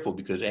very careful,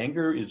 because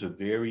anger is a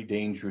very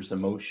dangerous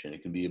emotion.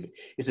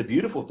 It's a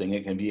beautiful thing.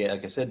 It can be,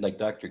 like I said, like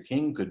Dr.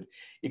 King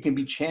it can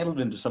be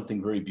channeled into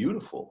something very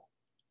beautiful.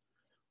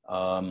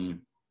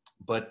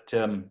 But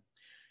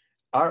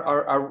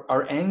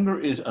our anger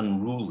is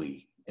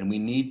unruly, and we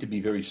need to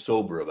be very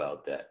sober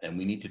about that. And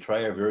we need to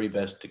try our very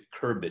best to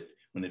curb it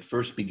when it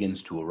first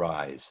begins to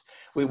arise.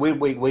 Wait a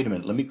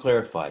minute. Let me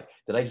clarify.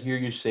 Did I hear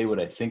you say what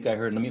I think I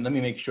heard? Let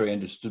me make sure I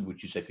understood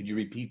what you said. Could you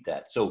repeat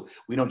that? So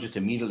we don't just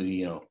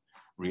immediately,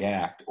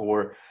 react.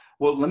 Or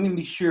Well, let me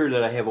be sure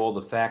that I have all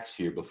the facts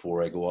here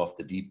before I go off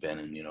the deep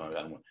end, and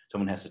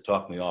someone has to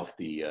talk me off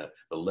the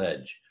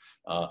ledge.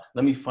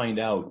 Let me find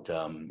out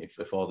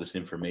if all this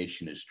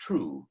information is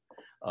true.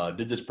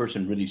 Did this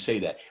person really say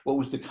that? What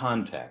was the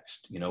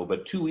context?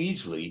 But too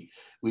easily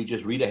we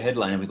just read a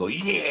headline and we go,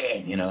 yeah,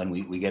 and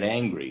we get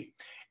angry,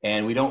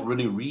 and we don't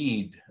really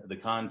read the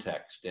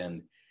context,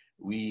 and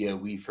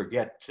we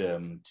forget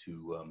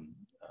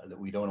that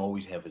we don't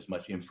always have as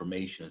much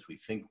information as we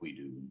think we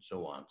do, and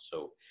so on.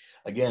 So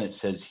again, it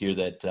says here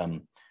that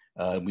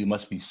we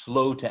must be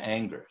slow to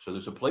anger. So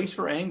there's a place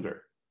for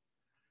anger,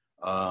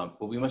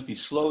 but we must be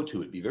slow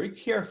to it. Be very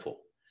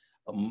careful.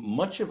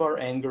 Much of our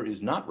anger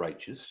is not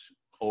righteous,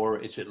 or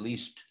it's at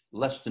least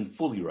less than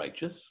fully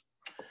righteous,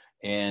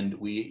 and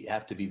we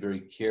have to be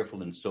very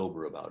careful and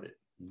sober about it.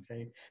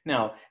 Okay.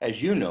 Now,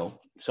 as you know,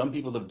 some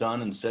people have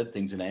done and said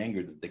things in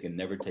anger that they can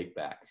never take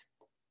back.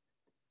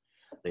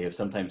 They have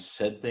sometimes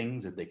said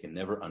things that they can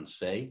never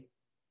unsay.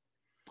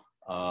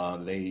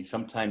 They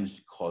sometimes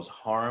cause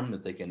harm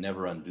that they can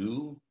never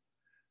undo.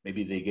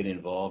 Maybe they get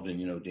involved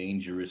in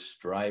dangerous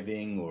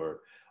driving,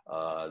 or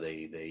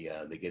they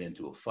get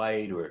into a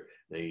fight, or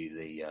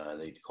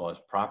they cause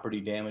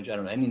property damage. I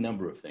don't know, any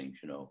number of things.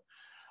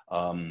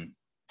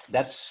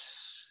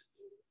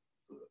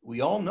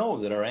 We all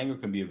know that our anger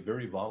can be a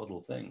very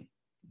volatile thing.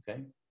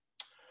 Okay,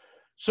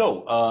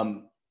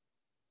 so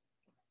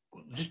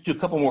just a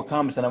couple more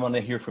comments, and I want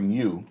to hear from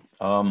you.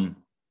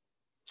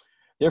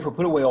 Therefore,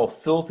 put away all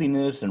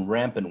filthiness and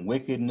rampant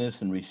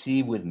wickedness, and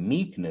receive with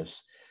meekness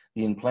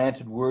the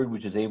implanted word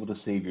which is able to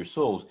save your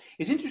souls.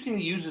 It's interesting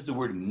he uses the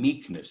word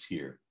meekness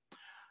here.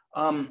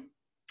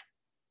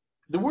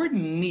 The word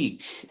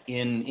meek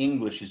in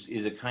English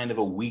is a kind of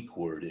a weak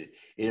word.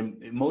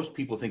 Most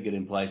people think it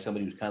implies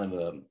somebody who's kind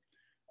of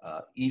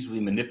easily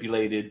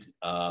manipulated,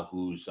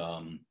 who's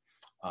kind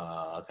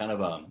of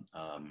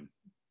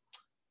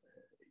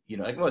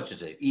let's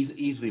just say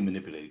easily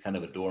manipulated, kind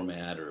of a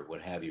doormat or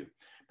what have you.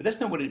 But that's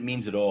not what it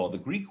means at all. The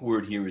Greek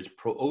word here is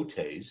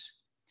prootes,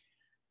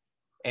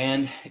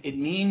 and it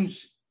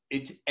means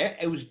it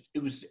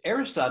was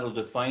Aristotle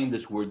defined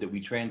this word that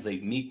we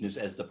translate meekness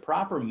as the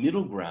proper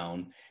middle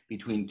ground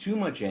between too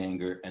much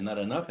anger and not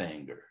enough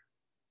anger.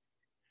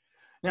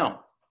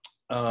 Now,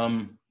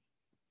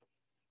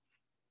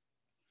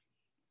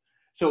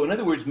 so in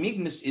other words,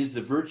 meekness is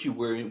the virtue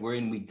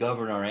wherein we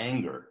govern our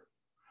anger.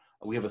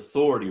 We have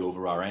authority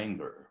over our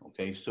anger.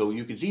 Okay, so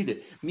you can see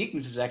that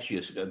meekness is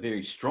actually a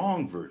very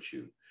strong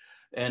virtue,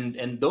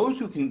 and those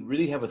who can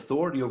really have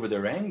authority over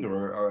their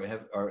anger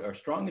are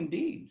strong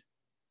indeed.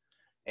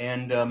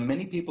 And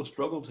many people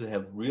struggle to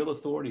have real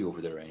authority over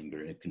their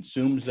anger. It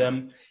consumes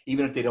them.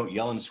 Even if they don't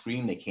yell and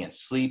scream, they can't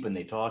sleep, and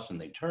they toss and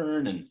they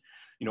turn, and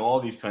all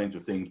these kinds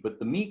of things. But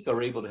the meek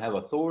are able to have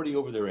authority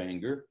over their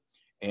anger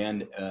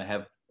and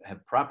have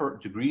proper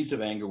degrees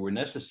of anger where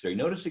necessary.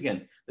 Notice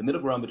again, the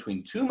middle ground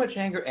between too much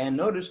anger and,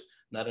 notice,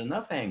 not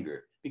enough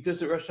anger,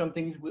 because there are some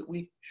things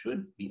we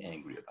should be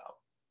angry about.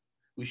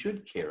 We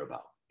should care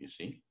about, you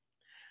see.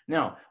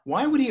 Now,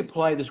 why would he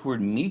apply this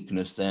word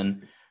meekness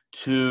then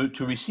to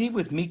receive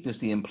with meekness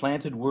the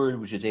implanted word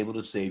which is able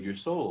to save your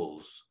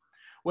souls?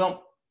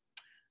 Well,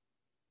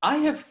 I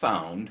have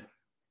found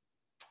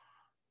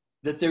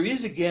that there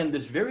is, again,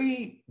 this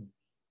very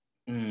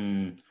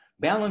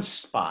balanced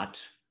spot,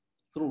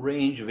 little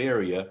range of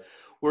area,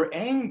 where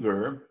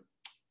anger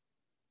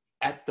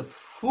at the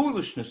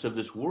foolishness of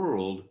this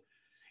world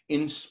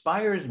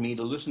inspires me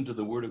to listen to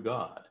the word of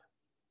God.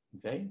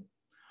 Okay?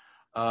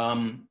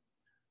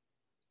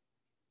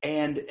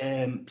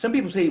 And some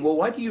people say, well,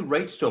 why do you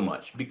write so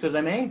much? Because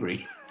I'm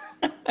angry.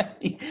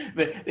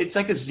 It's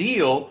like a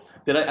zeal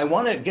that I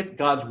want to get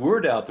God's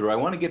word out there. I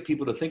want to get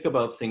people to think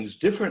about things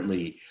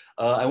differently.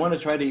 I want to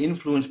try to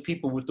influence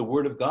people with the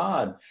word of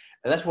God.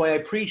 And that's why I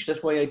preach.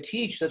 That's why I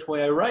teach. That's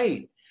why I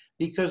write.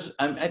 Because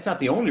that's not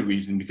the only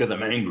reason, because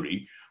I'm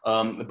angry.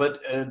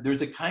 But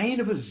there's a kind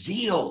of a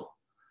zeal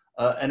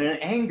and an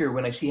anger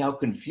when I see how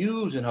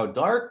confused and how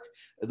dark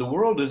the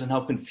world is, and how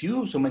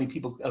confused so many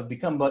people have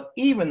become about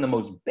even the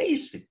most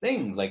basic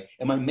things, like,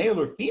 am I male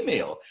or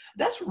female?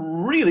 That's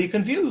really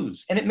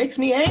confused, and it makes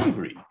me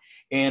angry.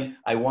 And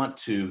I want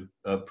to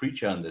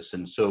preach on this.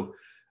 And so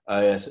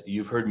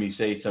you've heard me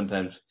say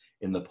sometimes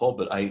in the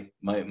pulpit,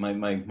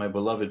 my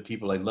beloved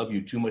people, I love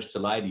you too much to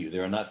lie to you.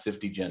 There are not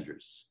 50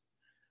 genders.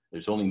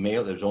 There's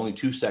only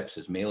two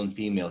sexes, male and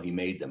female. He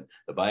made them.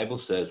 The Bible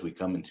says we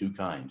come in two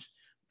kinds.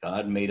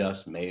 God made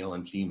us male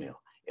and female.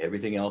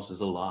 Everything else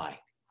is a lie.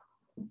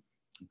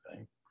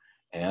 Okay.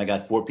 And I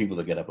got 4 people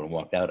that get up and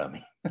walked out on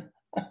me.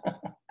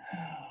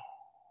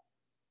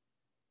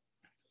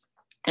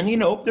 And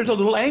there's a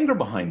little anger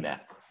behind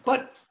that,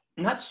 but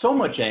not so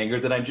much anger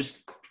that I'm just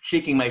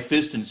shaking my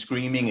fist and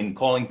screaming and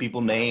calling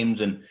people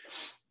names.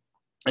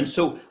 And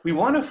so we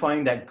want to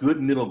find that good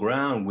middle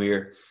ground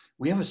where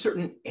we have a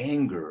certain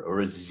anger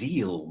or a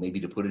zeal, maybe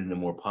to put it in a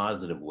more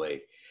positive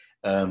way.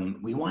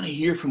 We want to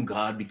hear from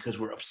God because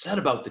we're upset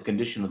about the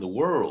condition of the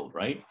world,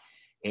 right?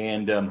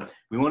 And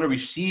we want to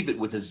receive it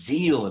with a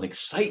zeal and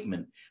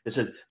excitement that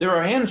says, there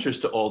are answers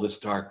to all this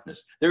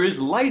darkness. There is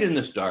light in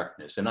this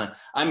darkness. And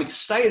I'm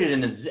excited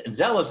and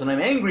zealous, and I'm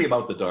angry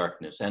about the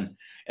darkness.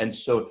 And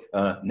so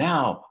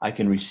now I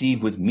can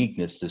receive with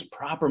meekness this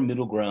proper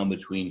middle ground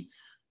between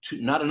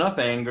not enough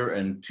anger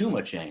and too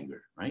much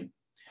anger, right?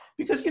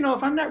 Because,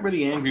 if I'm not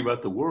really angry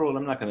about the world,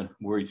 I'm not going to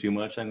worry too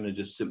much. I'm going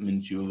to just sit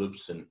in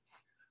juleps and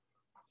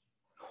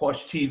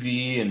watch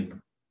TV,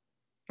 and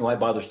why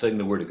bother studying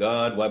the Word of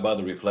God? Why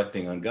bother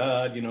reflecting on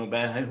God?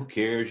 Who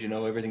cares?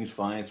 Everything's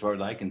fine as far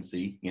as I can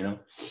see.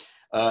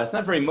 It's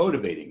not very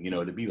motivating,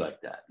 to be like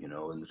that.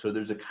 And so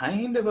there's a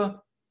kind of a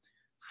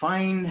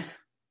fine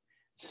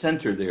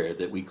center there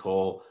that we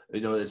call,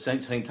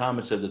 St.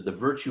 Thomas said that the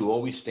virtue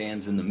always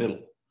stands in the middle.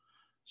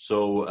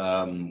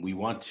 So we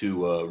want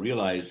to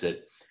realize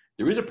that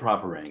there is a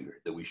proper anger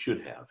that we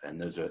should have,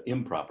 and there's an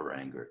improper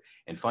anger.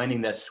 And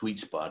finding that sweet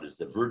spot is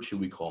the virtue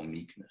we call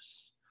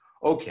meekness.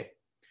 Okay.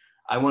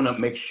 I want to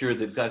make sure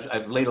that, guys,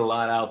 I've laid a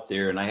lot out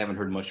there, and I haven't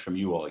heard much from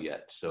you all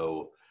yet.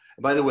 So,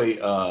 by the way,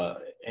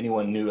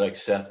 anyone new like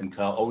Seth and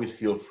Kyle, always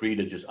feel free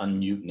to just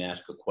unmute and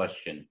ask a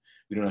question.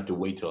 We don't have to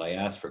wait till I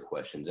ask for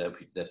questions.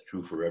 That's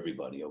true for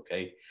everybody,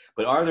 okay?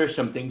 But are there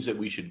some things that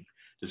we should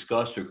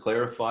discuss or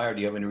clarify, or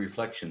do you have any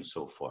reflections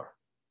so far?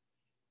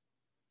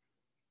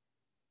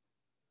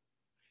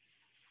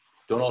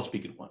 Don't all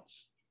speak at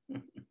once.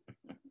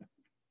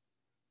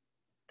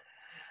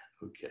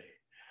 Okay.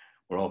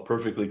 We're all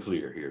perfectly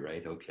clear here,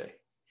 right? Okay.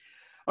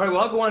 All right,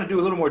 well, I'll go on and do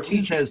a little more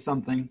teaching. He says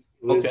something.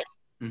 Okay.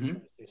 Mm-hmm.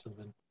 Say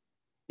something.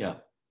 Yeah,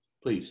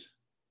 please.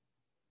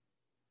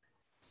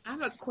 I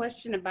have a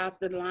question about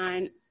the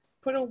line,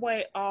 put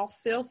away all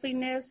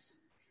filthiness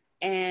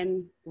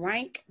and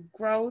rank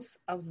growth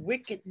of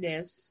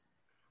wickedness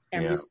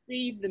and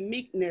receive the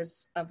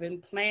meekness of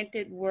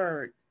implanted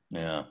word.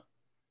 Yeah.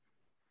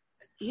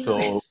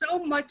 There's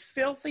so much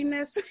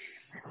filthiness.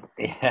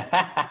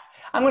 Yeah.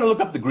 I'm going to look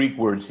up the Greek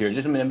words here.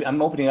 Just a minute.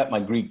 I'm opening up my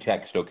Greek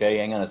text, okay?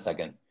 Hang on a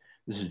second.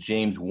 This is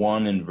James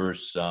 1 and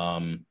verse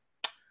 21,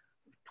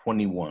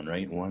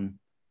 right? 1.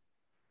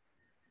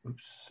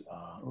 Oops,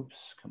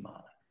 come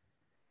on.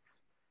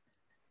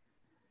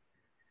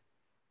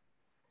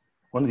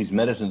 One of these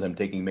medicines I'm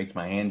taking makes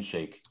my hand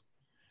shake,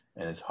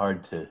 and it's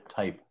hard to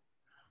type.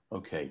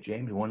 Okay,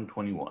 James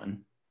 1:21.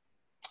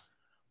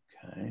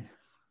 Okay.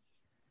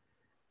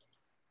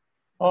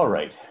 All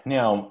right.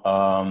 Now,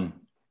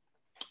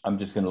 I'm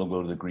just going to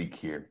go to the Greek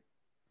here.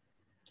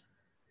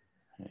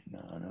 Hang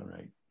on, all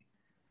right.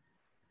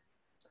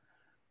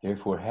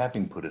 Therefore,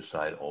 having put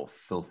aside all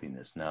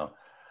filthiness. Now,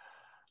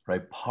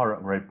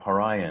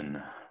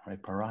 parian,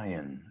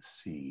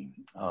 see.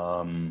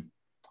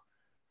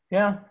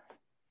 Yeah,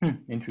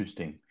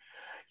 interesting.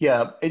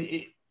 Yeah,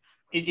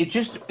 it's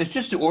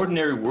just the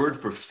ordinary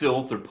word for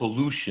filth or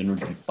pollution or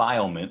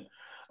defilement.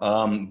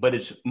 But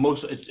it's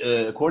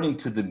according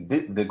to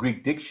the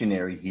Greek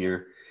dictionary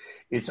here,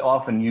 it's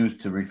often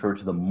used to refer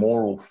to the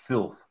moral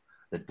filth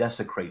that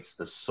desecrates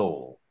the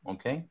soul.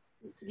 Okay.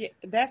 Yeah,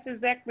 that's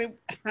exactly.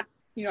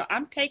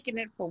 I'm taking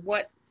it for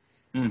what.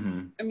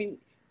 Mm-hmm. I mean,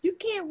 you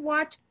can't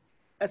watch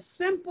a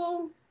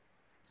simple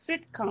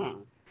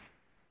sitcom.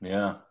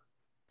 Yeah.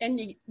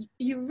 And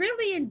you're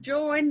really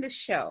enjoying the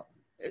show.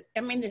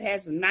 I mean, it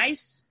has a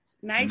nice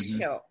mm-hmm.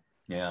 show.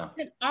 Yeah.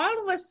 And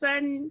all of a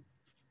sudden,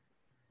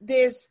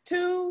 there's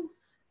two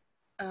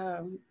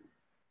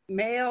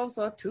males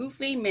or two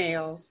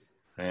females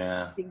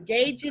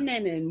engaging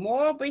in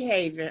immoral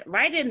behavior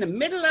right in the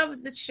middle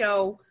of the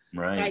show.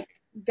 Right. Like,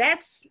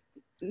 that's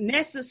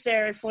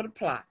necessary for the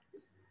plot.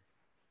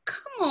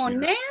 Come on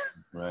now.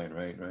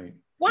 Right.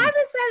 Why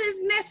does that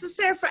is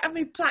necessary for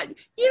every plot?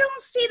 You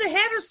don't see the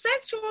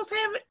heterosexuals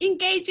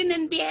engaging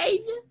in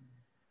behavior.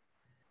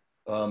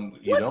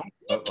 You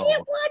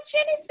can't watch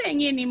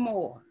anything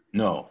anymore.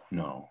 No,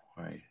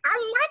 right.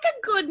 I like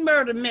a good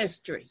murder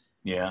mystery.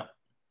 Yeah.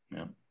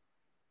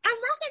 I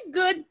like a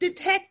good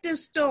detective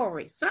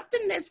story,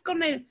 something that's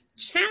going to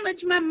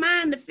challenge my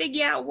mind to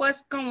figure out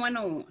what's going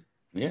on.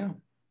 Yeah.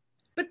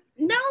 But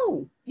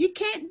no, you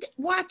can't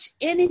watch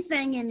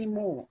anything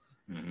anymore.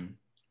 Mm-hmm.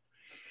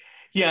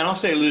 Yeah, and I'll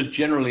say, Liz,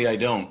 generally I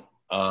don't.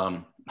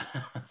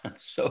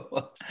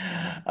 So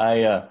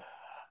I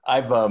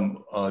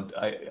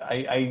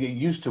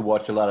used to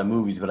watch a lot of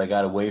movies, but I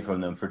got away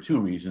from them for two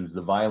reasons: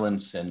 the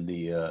violence and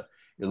the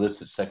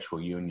illicit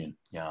sexual union.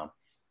 Yeah.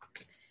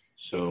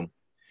 So,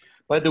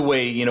 by the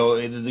way,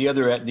 the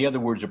other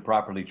words are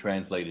properly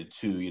translated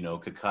too.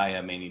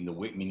 Kakaya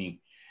meaning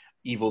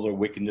evil or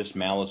wickedness,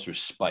 malice or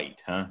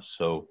spite. Huh?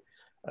 So,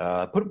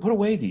 put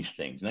away these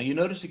things. Now, you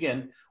notice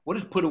again, what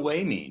does put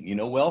away mean?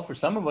 Well, for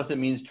some of us, it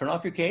means turn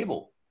off your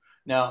cable.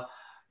 Now,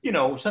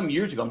 some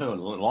years ago, I'm talking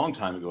a long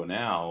time ago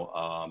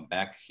now,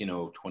 back,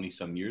 20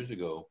 some years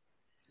ago,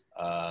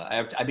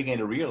 I began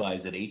to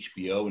realize that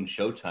HBO and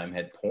Showtime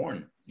had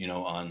porn,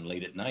 on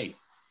late at night.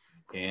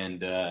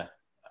 And I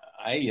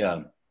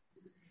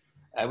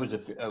was a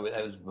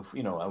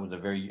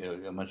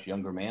very much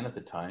younger man at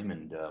the time.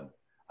 And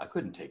I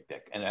couldn't take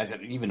that.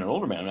 And even an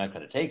older man, I'm not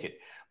going to take it.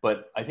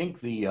 But I think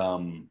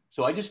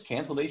so I just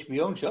canceled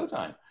HBO and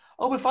Showtime.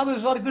 Oh, but Father,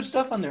 there's a lot of good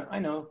stuff on there. I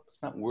know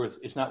it's not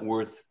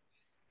worth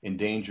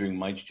endangering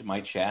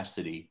my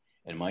chastity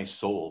and my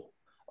soul,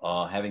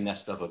 having that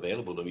stuff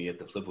available to me at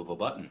the flip of a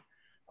button.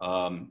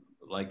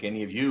 Like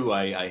any of you,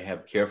 I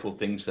have careful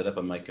things set up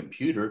on my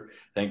computer.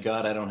 Thank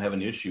God I don't have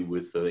an issue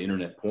with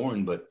internet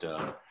porn, but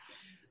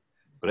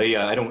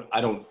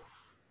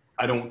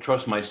I don't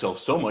trust myself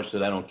so much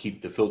that I don't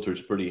keep the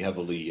filters pretty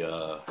heavily,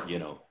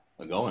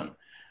 going.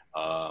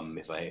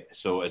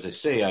 So as I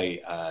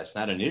say, it's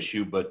not an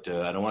issue, but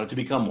I don't want it to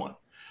become one.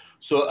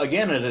 So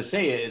again, as I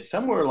say, it's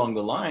somewhere along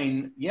the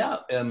line,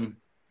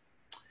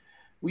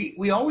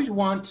 we always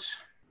want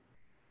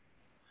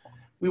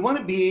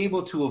to be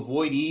able to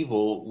avoid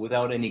evil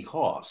without any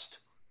cost,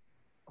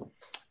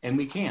 and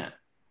we can't.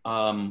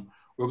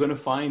 We're going to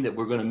find that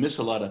we're going to miss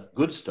a lot of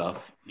good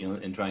stuff,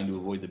 in trying to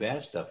avoid the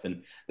bad stuff.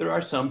 And there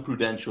are some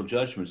prudential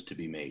judgments to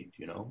be made,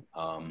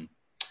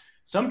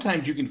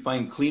 Sometimes you can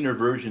find cleaner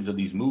versions of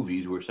these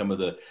movies where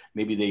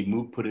maybe they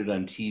put it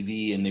on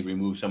TV and they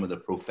remove some of the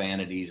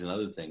profanities and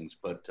other things.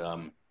 But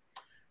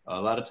a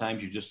lot of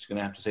times you're just going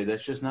to have to say,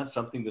 that's just not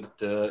something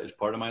that is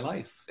part of my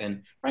life.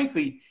 And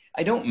frankly,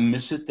 I don't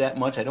miss it that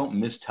much. I don't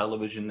miss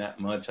television that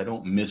much. I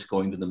don't miss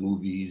going to the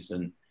movies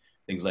and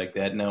things like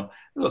that. Now,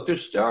 look,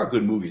 there are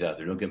good movies out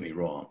there. Don't get me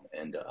wrong.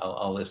 And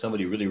I'll if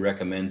somebody really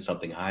recommends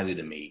something highly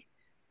to me,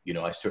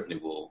 I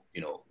certainly will,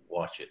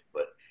 watch it.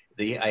 But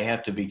I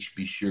have to be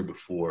sure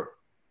before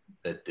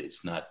that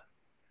it's not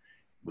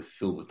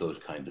filled with those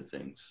kind of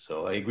things.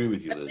 So I agree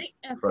with you.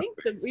 I think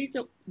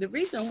the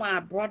reason why I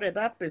brought it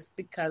up is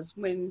because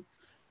when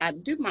I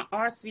do my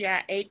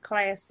RCIA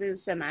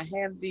classes and I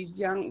have these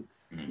young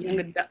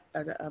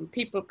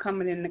people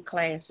coming in the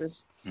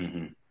classes,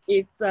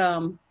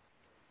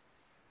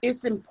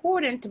 it's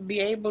important to be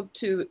able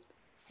to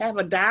have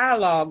a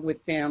dialogue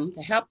with them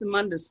to help them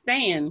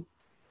understand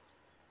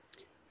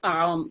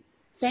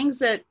things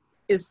that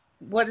is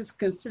what is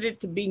considered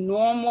to be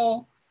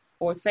normal,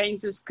 or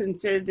things that's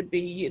considered to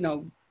be,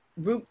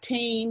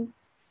 routine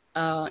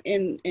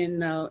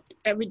in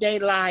everyday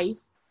life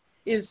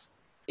is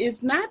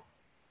not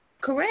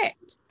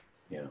correct.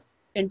 Yeah.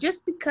 And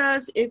just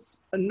because it's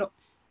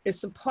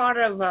a part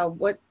of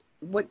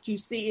what you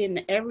see in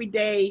the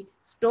everyday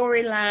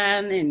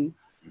storyline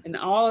and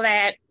all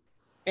that,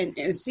 and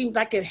it seems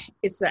like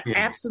it's an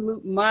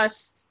absolute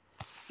must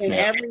in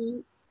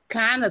every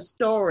kind of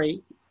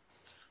story,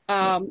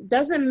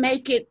 doesn't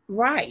make it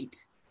right.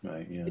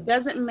 Right. Yeah. It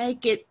doesn't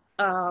make it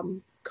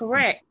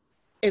correct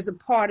as a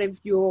part of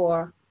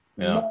your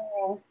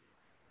moral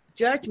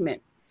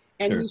judgment.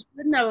 And you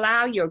shouldn't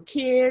allow your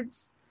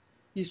kids,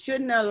 you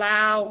shouldn't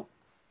allow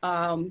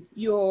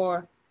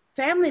your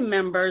family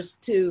members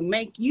to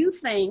make you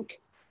think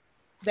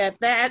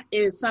that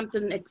is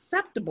something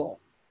acceptable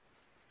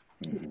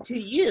to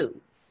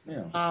you.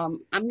 Yeah.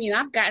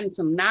 I've gotten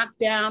some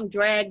knockdown,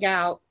 drag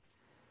out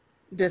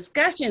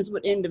discussions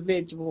with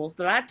individuals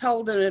that I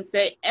told them if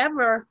they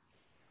ever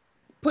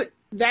put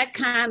that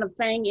kind of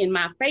thing in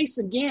my face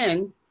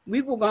again,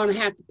 we were going to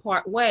have to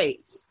part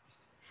ways.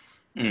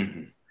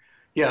 Mm-hmm.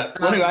 Yeah.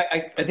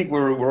 Anyway, I think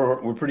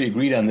we're pretty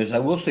agreed on this. I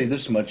will say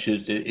this much: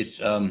 is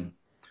it's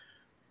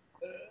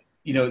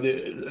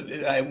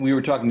we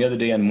were talking the other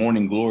day on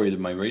Morning Glory,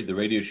 the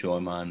radio show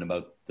I'm on,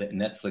 about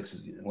Netflix.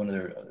 One of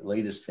their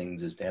latest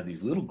things is to have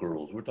these little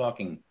girls. We're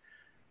talking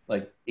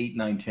like 8,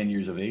 9, 10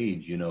 years of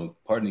age.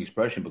 Pardon the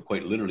expression, but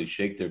quite literally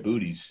shake their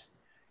booties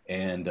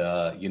and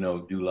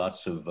do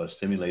lots of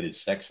simulated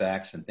sex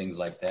acts and things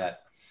like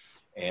that.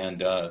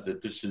 And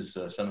that this is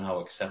somehow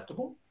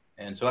acceptable.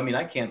 And so,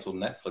 I canceled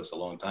Netflix a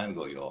long time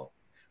ago, y'all,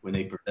 when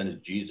they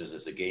presented Jesus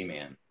as a gay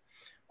man.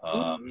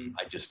 I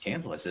just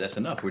canceled. I said, that's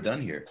enough. We're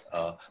done here.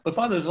 But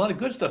Father, there's a lot of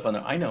good stuff on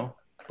there. I know.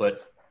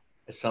 But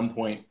at some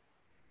point,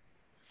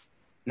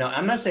 now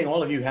I'm not saying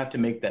all of you have to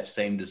make that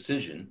same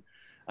decision.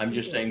 I'm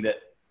just saying that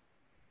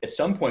at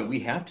some point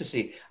we have to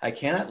say, I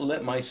cannot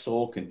let my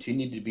soul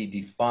continue to be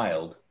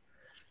defiled.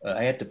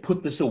 I have to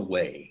put this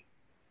away.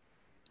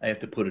 I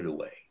have to put it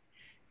away.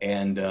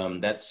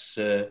 And that's,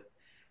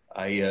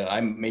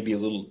 I'm maybe a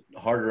little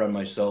harder on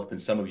myself than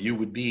some of you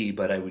would be,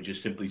 but I would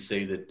just simply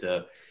say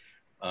that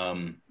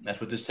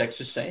that's what this text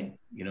is saying,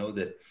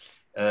 that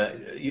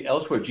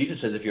elsewhere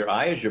Jesus says, if your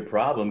eye is your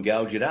problem,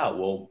 gouge it out.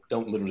 Well,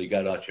 don't literally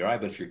gouge out your eye,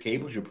 but if your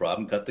cable's your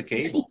problem, cut the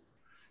cable.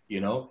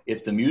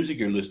 If the music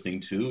you're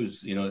listening to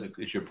is,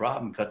 is your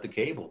problem, cut the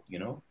cable,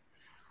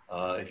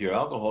 if your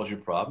alcohol is your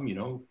problem,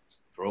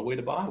 throw away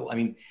the bottle.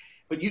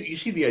 But you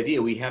see the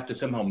idea. We have to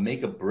somehow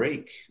make a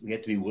break. We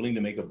have to be willing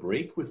to make a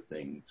break with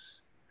things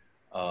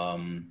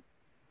that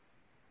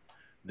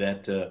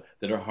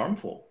are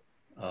harmful.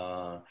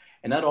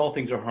 And not all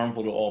things are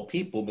harmful to all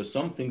people, but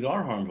some things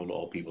are harmful to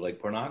all people, like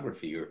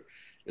pornography or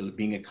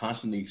being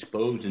constantly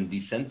exposed and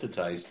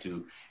desensitized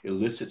to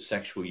illicit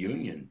sexual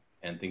union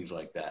and things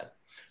like that.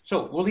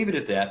 So we'll leave it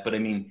at that. But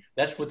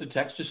that's what the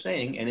text is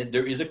saying. And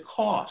there is a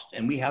cost,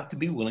 and we have to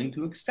be willing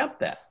to accept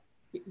that.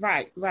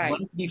 Right. We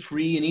want it to be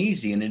free and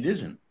easy, and it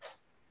isn't.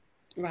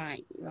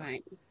 Right,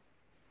 right.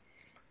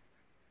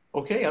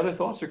 Okay, other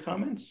thoughts or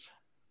comments?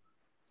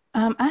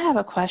 I have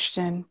a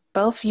question.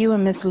 Both you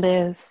and Miss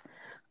Liz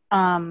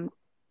kind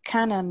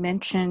of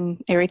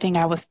mentioned everything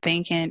I was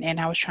thinking, and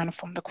I was trying to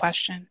form the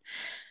question.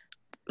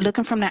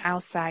 Looking from the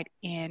outside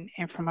in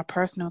and from a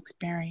personal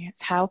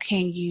experience, how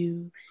can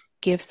you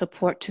give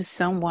support to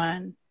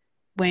someone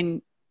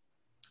when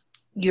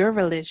you're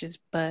religious,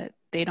 but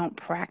they don't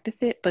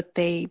practice it, but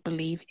they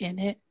believe in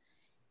it,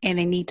 and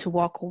they need to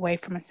walk away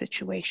from a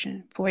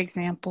situation? For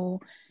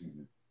example,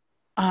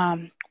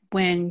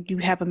 when you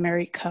have a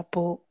married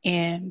couple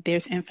and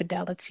there's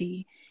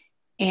infidelity,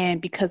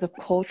 and because of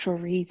cultural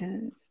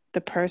reasons,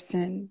 the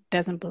person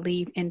doesn't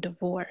believe in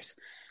divorce.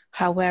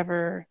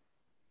 However,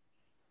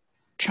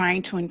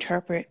 trying to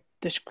interpret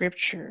the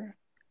scripture,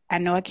 I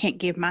know I can't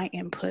give my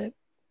input,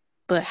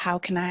 but how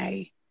can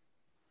I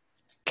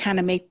kind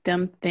of make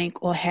them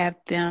think or have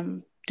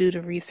them do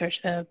the research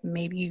of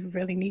maybe you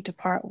really need to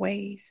part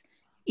ways,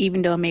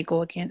 even though it may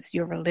go against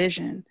your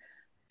religion,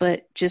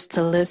 but just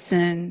to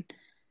listen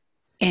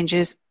and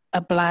just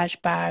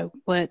oblige by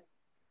what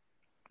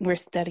we're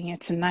studying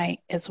tonight,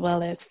 as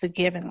well as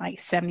forgiving like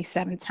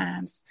 77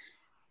 times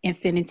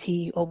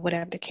infinity or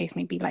whatever the case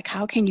may be. Like,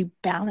 how can you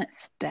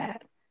balance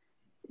that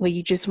where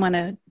you just want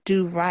to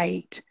do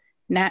right,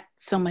 not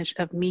so much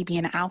of me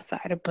being an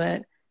outsider,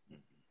 but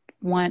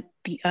want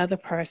the other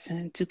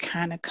person to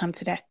kind of come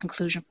to that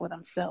conclusion for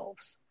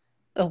themselves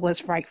of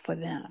what's right for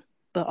them,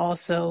 but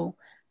also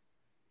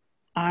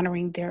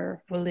honoring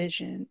their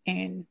religion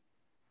and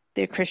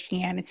their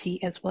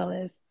Christianity, as well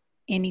as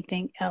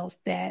anything else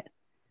that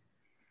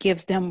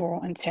gives them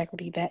moral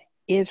integrity that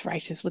is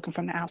righteous, looking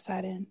from the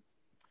outside in,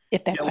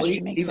 if that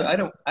question makes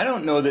sense. I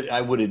don't know that I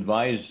would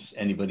advise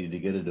anybody to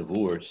get a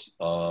divorce.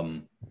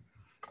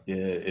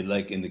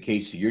 Like in the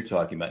case that you're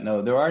talking about.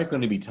 No, there are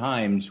going to be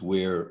times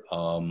where,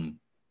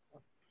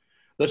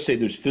 let's say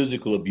there's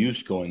physical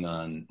abuse going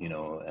on,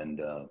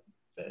 and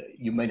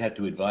you might have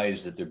to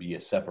advise that there be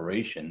a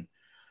separation.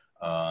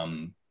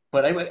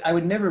 But I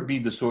would never be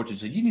the sort to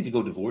say, you need to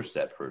go divorce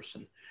that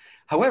person.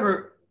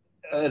 However,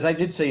 as I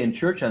did say in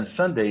church on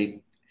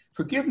Sunday,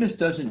 forgiveness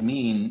doesn't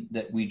mean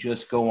that we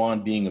just go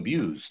on being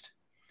abused.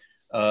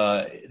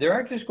 There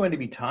are just going to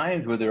be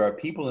times where there are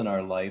people in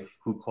our life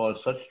who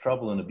cause such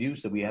trouble and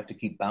abuse that we have to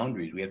keep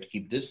boundaries. We have to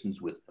keep distance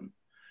with them.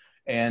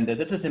 And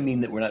that doesn't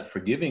mean that we're not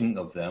forgiving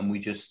of them. We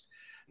just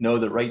know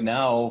that right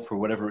now, for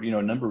whatever,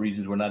 a number of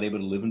reasons, we're not able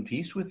to live in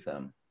peace with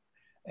them.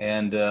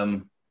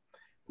 And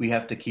we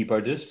have to keep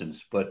our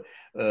distance. But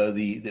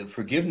the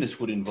forgiveness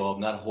would involve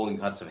not holding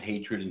lots of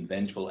hatred and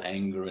vengeful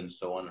anger and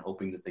so on,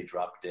 hoping that they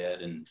drop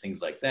dead and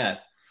things like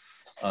that.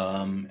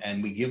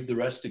 And we give the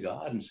rest to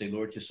God and say,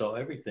 Lord, you saw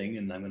everything,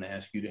 and I'm going to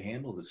ask you to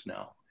handle this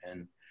now.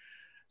 And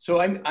so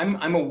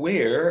I'm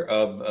aware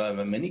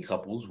of many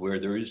couples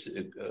where there's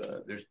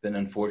been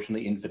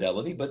unfortunately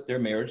infidelity, but their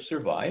marriage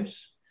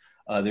survives.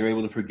 They're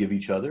able to forgive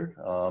each other,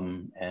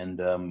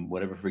 and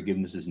whatever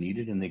forgiveness is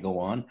needed, and they go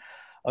on.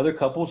 Other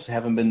couples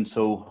haven't been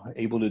so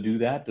able to do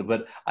that,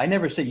 but I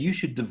never say you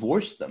should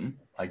divorce them.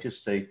 I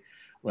just say,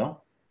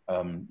 well,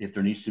 if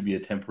there needs to be a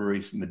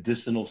temporary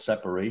medicinal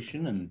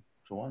separation and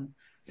so on,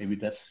 maybe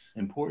that's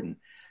important.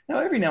 Now,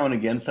 every now and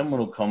again, someone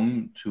will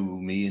come to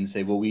me and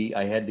say, well,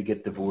 I had to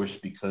get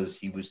divorced because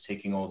he was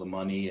taking all the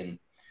money and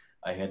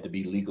I had to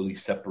be legally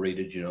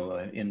separated,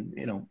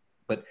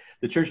 but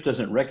the church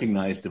doesn't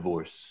recognize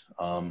divorce.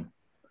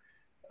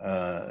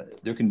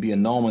 There can be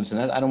annulments, and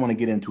I don't want to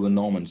get into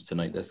annulments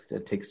tonight.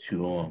 That takes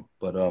too long.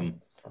 But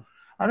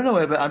I don't know.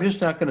 I'm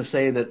just not going to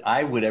say that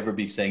I would ever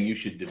be saying you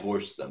should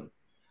divorce them.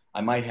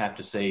 I might have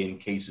to say in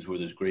cases where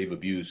there's grave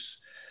abuse,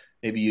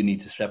 maybe you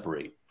need to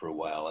separate for a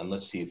while, and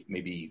let's see if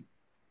maybe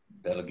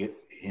that'll get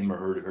him or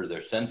her to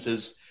their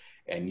senses,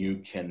 and you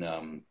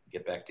can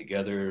get back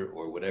together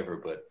or whatever.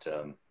 But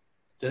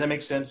does that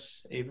make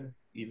sense, Eva?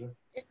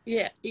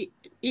 Yeah,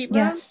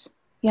 Eva?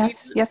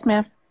 Yes,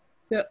 ma'am.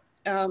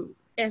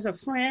 As a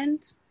friend,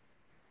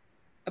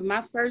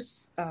 my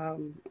first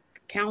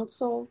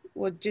counsel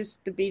would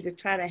just to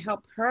try to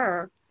help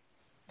her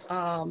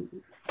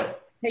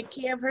take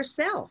care of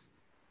herself.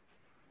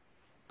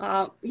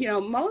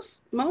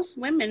 Most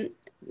women,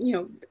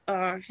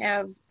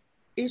 have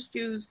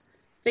issues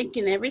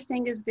thinking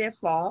everything is their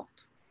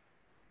fault,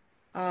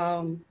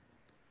 that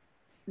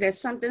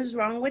something's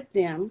wrong with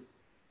them.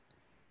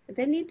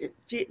 They need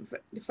to,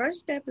 the first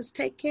step is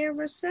take care of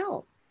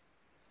herself.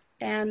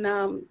 And,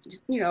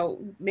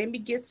 maybe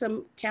get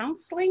some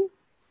counseling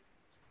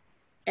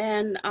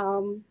and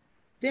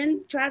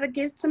then try to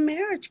get some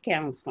marriage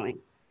counseling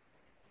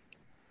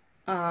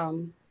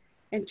and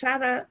try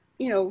to,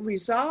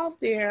 resolve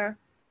their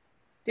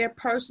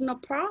personal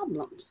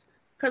problems.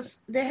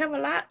 Because they have a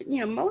lot,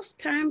 most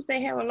times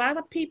they have a lot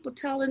of people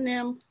telling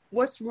them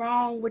what's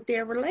wrong with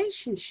their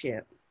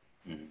relationship.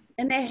 Mm-hmm.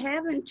 And they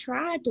haven't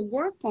tried to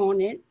work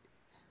on it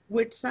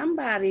with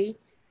somebody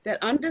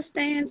that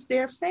understands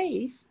their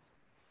faith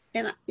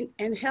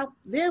and help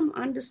them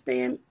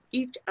understand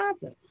each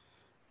other.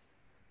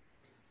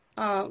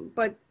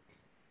 But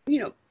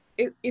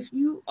if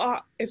you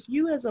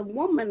as a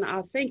woman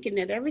are thinking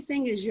that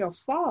everything is your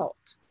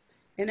fault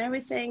and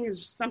everything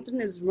is something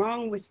is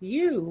wrong with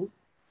you,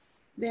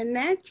 then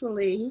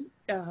naturally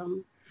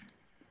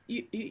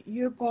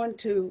you're going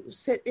to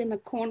sit in a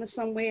corner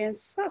somewhere and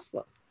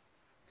suffer.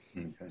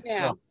 Okay.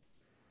 Now,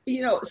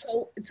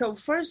 so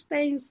first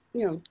things,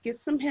 get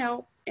some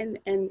help and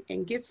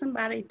get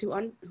somebody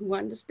who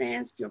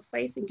understands your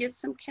faith and get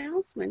some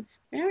counseling,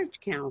 marriage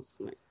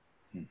counseling.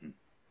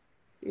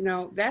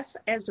 That's,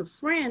 as a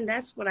friend,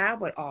 that's what I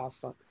would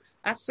offer.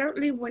 I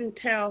certainly wouldn't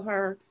tell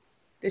her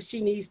that she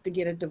needs to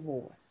get a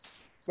divorce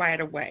right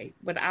away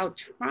without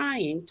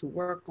trying to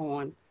work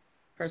on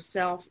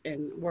herself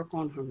and work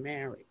on her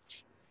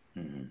marriage.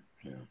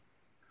 Yeah.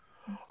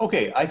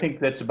 Okay, I think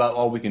that's about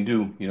all we can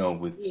do,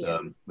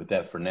 with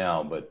that for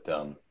now. But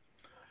there's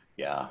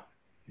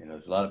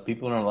a lot of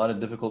people in a lot of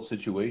difficult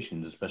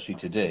situations, especially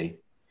today,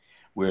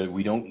 where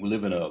we don't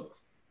live in a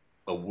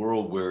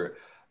world where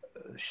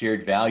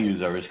shared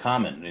values are as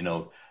common.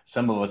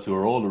 Some of us who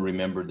are older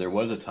remember there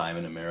was a time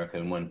in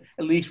America when,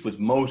 at least with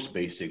most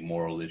basic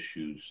moral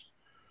issues,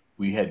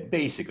 we had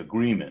basic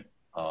agreement.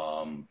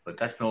 But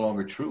that's no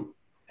longer true.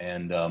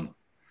 And I'm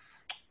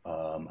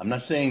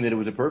not saying that it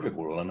was a perfect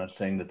world. I'm not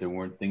saying that there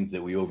weren't things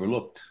that we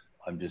overlooked.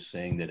 I'm just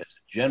saying that as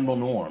a general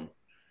norm,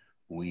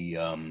 we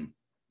had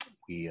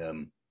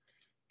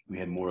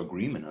more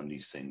agreement on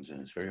these things,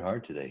 and it's very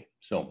hard today.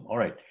 So, all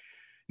right.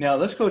 Now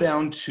let's go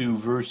down to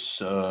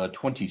verse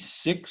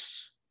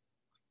 26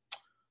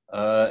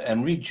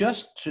 and read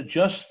just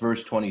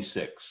verse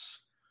 26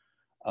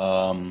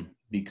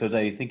 because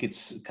I think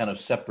it's kind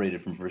of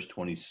separated from verse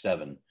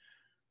 27.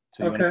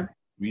 So you want to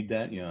read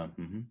that? Yeah.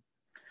 Mm-hmm.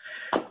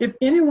 If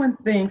anyone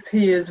thinks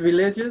he is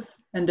religious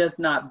and does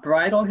not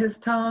bridle his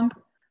tongue,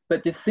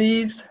 but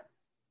deceives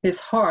his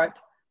heart,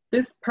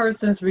 this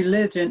person's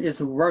religion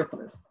is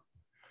worthless.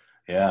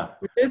 Yeah.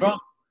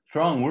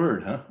 Strong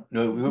word, huh?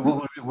 No,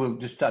 we'll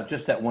just stop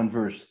just that one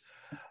verse.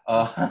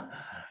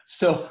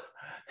 So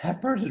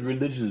that person's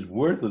religion is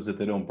worthless if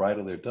they don't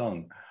bridle their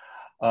tongue.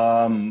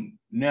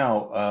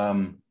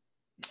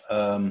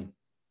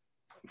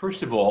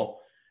 First of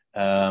all,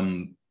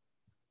 to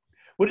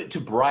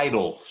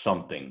bridle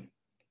something?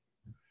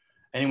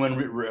 Anyone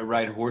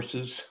ride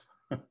horses?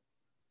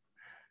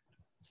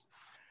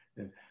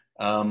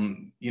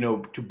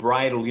 To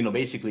bridle,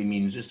 basically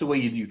means it's the way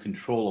you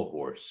control a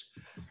horse.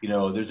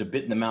 There's a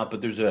bit in the mouth, but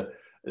there's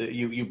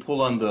you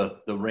pull on the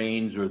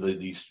reins or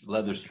these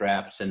leather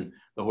straps, and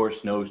the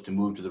horse knows to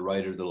move to the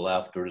right or the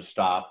left or to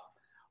stop.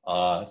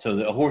 So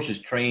the horse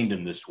is trained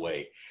in this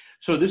way.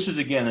 So this is,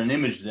 again, an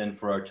image then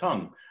for our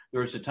tongue.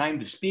 There's a time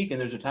to speak and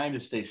there's a time to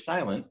stay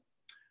silent.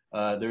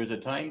 There's a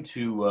time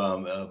to,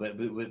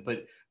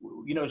 but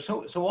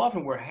so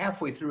often we're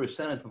halfway through a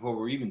sentence before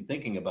we're even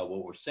thinking about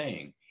what we're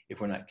saying,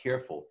 if we're not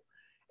careful.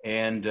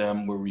 And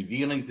we're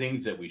revealing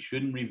things that we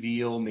shouldn't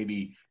reveal,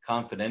 maybe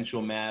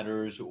confidential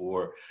matters,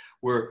 or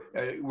we're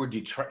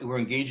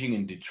engaging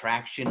in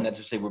detraction. That's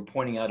to say, we're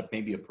pointing out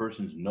maybe a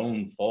person's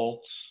known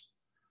faults.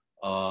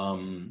 We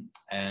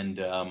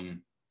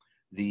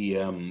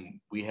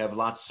have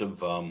lots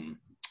of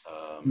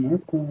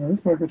looks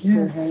like it's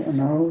still hanging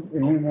out. The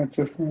internet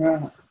just went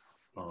out.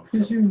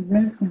 Because you're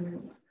messing with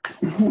it.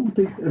 I don't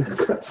think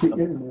that's the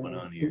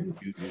internet.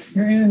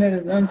 Your internet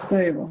is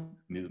unstable.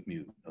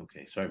 Mute.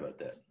 Okay, sorry about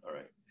that. All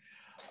right.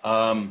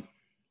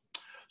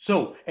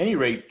 So, at any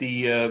rate,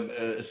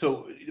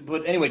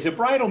 but anyway, to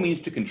bridle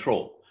means to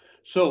control.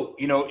 So,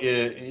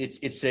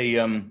 it's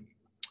a.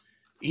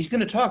 He's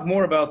going to talk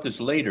more about this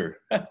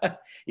later.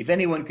 If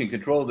anyone can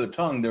control the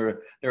tongue,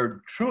 they're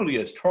truly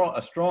a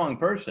strong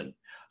person.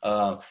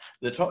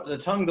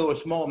 The tongue, though a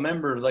small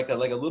member, like a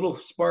little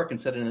spark, can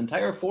set an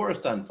entire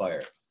forest on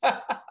fire.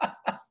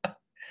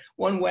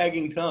 One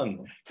wagging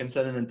tongue can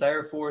set an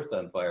entire forest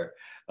on fire.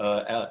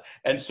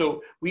 And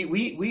so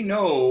we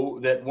know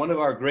that one of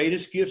our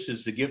greatest gifts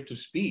is the gift of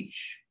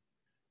speech.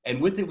 And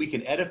with it, we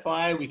can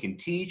edify, we can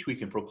teach, we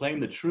can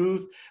proclaim the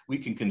truth, we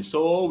can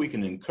console, we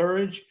can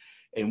encourage,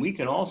 and we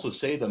can also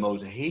say the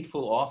most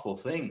hateful, awful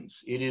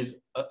things. It is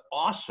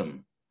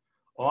awesome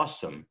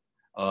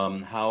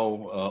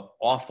how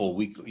awful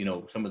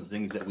some of the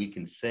things that we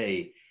can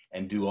say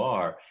and do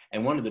are.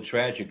 And one of the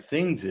tragic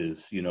things is,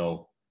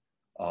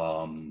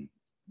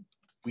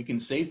 we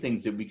can say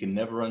things that we can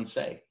never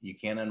unsay. You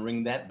can't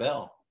unring that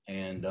bell.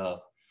 And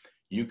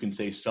you can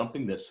say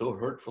something that's so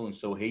hurtful and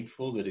so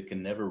hateful that it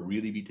can never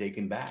really be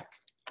taken back.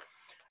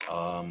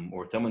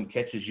 Or someone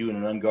catches you in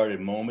an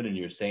unguarded moment and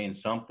you're saying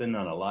something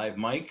on a live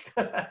mic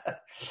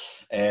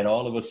and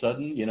all of a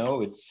sudden,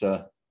 it's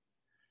a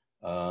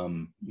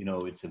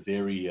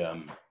very,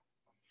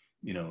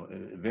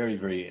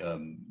 very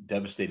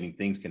devastating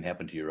things can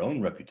happen to your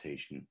own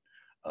reputation,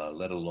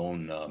 let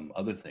alone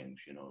other things,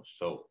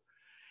 So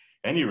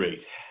at any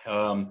rate,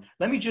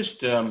 let me just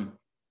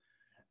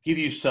give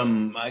you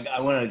some, I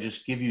want to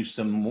just give you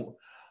some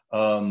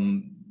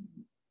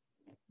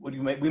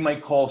we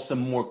might call some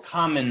more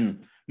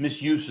common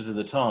misuses of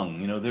the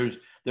tongue.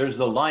 There's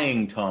the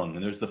lying tongue,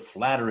 and there's the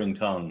flattering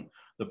tongue,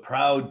 the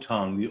proud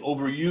tongue, the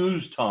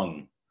overused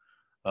tongue.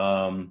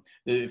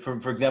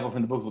 For example,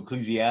 from the book of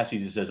Ecclesiastes,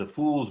 it says, a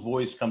fool's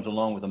voice comes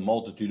along with a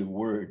multitude of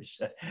words.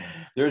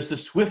 There's the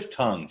swift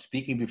tongue,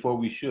 speaking before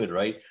we should,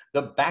 right?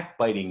 The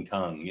backbiting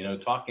tongue,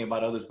 talking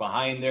about others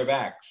behind their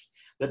backs.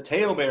 The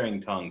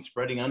tail-bearing tongue,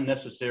 spreading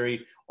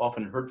unnecessary,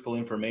 often hurtful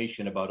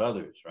information about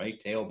others, right?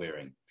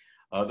 Tail-bearing.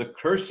 The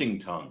cursing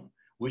tongue,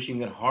 wishing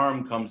that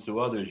harm comes to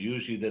others,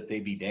 usually that they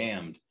be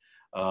damned.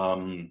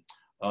 GDU,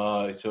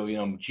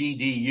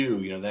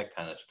 that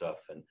kind of stuff.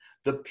 And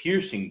the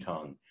piercing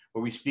tongue,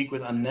 where we speak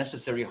with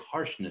unnecessary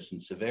harshness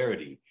and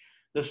severity.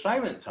 The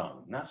silent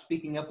tongue, not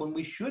speaking up when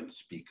we should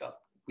speak up,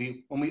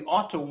 when we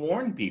ought to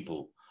warn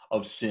people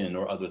of sin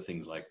or other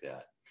things like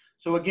that.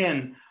 So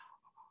again,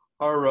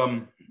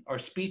 our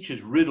speech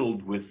is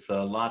riddled with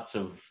lots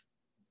of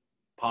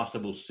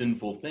possible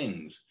sinful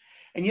things.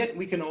 And yet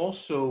we can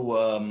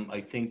also,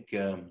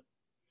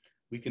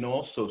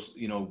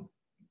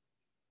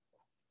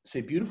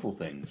 say beautiful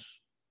things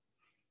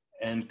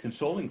and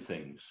consoling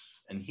things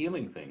and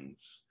healing things.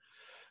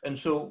 And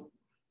so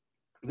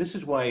this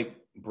is why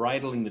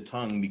bridling the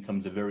tongue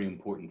becomes a very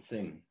important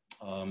thing.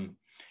 And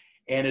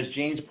as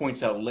James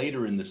points out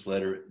later in this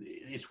letter,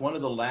 it's one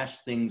of the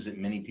last things that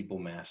many people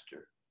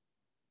master.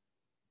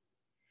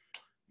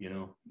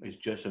 It's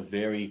just a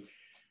very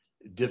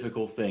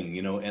difficult thing,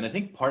 and I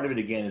think part of it,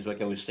 again, is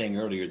like I was saying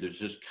earlier, there's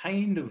this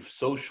kind of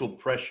social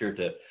pressure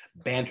to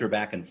banter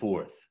back and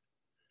forth.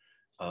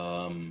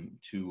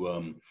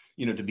 To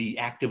be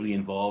actively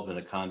involved in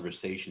a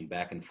conversation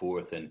back and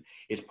forth, and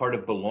it's part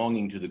of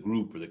belonging to the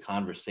group or the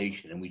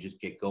conversation, and we just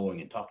get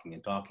going and talking,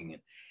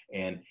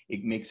 and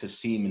it makes us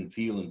seem and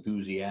feel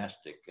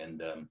enthusiastic,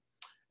 and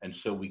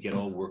so we get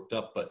all worked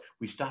up, but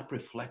we stop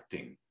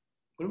reflecting.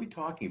 What are we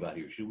talking about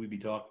here? Should we be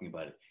talking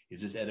about it?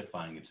 Is this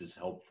edifying? Is this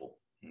helpful?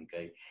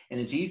 Okay, and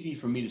it's easy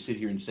for me to sit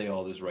here and say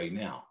all this right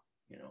now,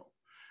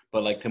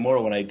 but like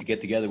tomorrow when I get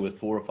together with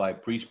 4 or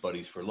 5 priest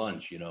buddies for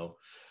lunch,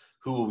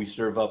 who will we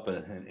serve up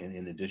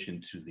in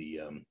addition to the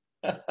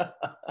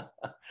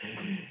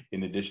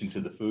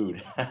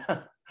food?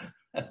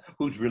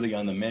 Who's really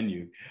on the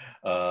menu?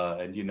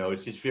 And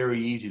it's just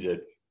very easy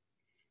to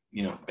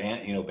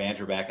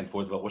banter back and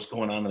forth about what's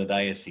going on in the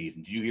diocese,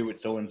 and did you hear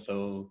what so and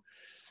so?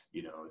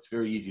 It's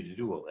very easy to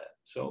do all that.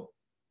 So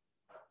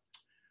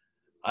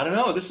I don't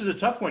know. This is a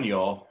tough one,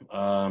 y'all.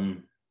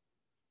 To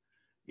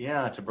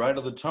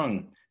bridle the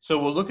tongue. So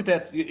we'll look at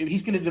that.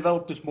 He's going to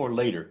develop this more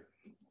later.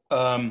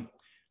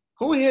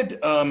 Go ahead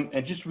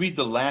and just read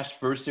the last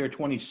verse there,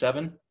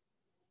 27.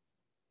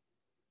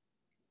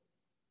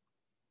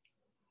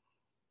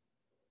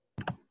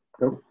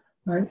 All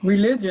right.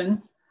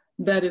 Religion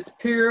that is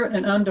pure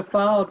and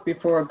undefiled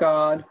before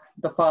God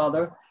the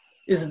Father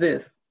is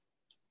this: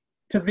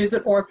 to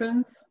visit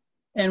orphans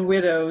and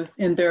widows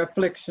in their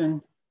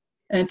affliction,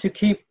 and to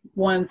keep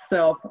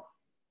oneself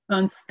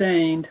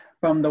unstained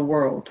from the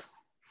world.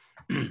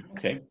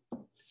 Okay.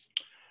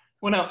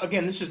 Well, now,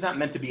 again, this is not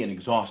meant to be an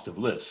exhaustive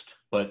list,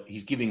 but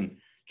he's giving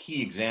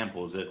key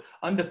examples that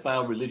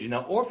undefiled religion.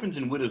 Now, orphans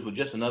and widows were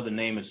just another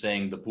name of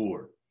saying the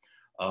poor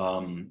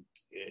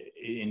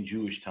in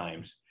Jewish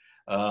times.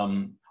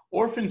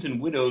 Orphans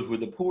and widows were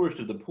the poorest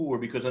of the poor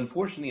because,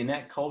 unfortunately, in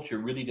that culture,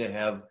 really to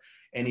have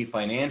any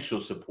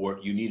financial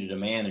support, you needed a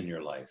man in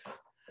your life,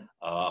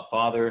 a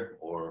father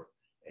or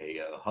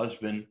a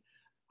husband.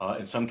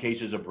 In some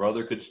cases, a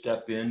brother could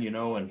step in,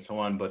 and so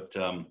on. But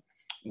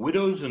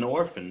widows and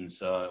orphans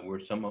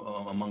were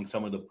among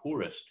some of the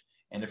poorest.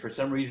 And if for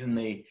some reason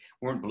they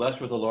weren't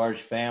blessed with a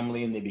large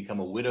family and they become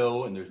a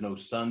widow and there's no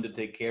son to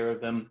take care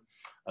of them,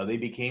 they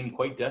became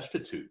quite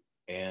destitute.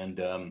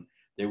 And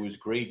there was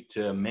great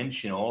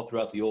mention all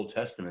throughout the Old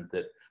Testament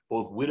that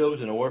both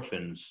widows and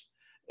orphans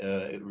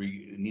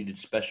needed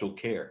special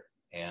care,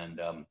 and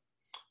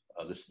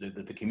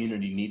that the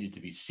community needed to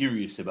be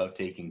serious about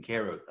taking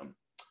care of them.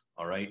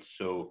 All right,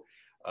 so,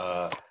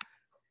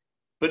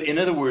 but in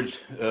other words,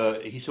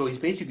 he's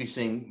basically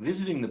saying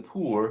visiting the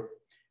poor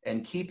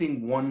and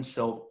keeping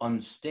oneself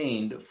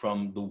unstained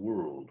from the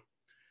world.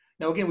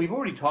 Now, again, we've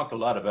already talked a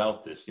lot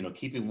about this,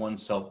 keeping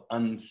oneself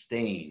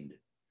unstained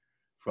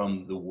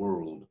from the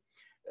world.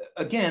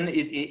 Again,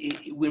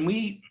 when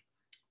we,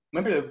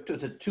 remember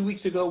 2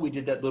 weeks ago, we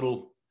did that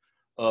little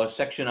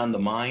section on the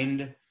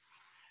mind.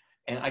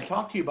 And I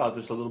talked to you about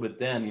this a little bit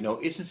then.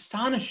 It's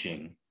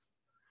astonishing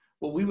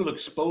what we will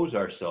expose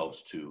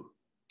ourselves to,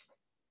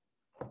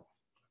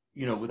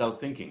 without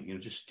thinking,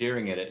 just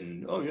staring at it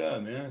and, oh yeah,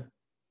 man.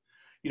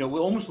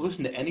 We'll almost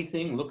listen to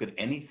anything, look at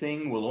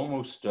anything. We'll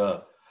almost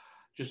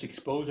just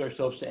expose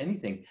ourselves to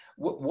anything.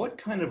 What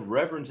kind of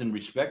reverence and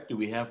respect do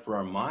we have for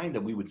our mind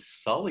that we would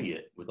sully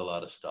it with a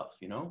lot of stuff,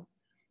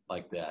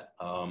 like that?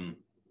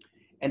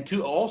 And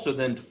to also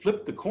then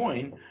flip the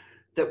coin,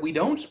 that we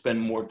don't spend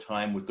more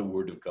time with the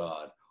Word of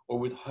God or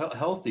with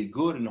healthy,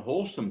 good, and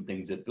wholesome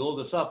things that build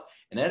us up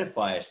and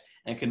edify us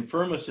and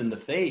confirm us in the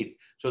faith,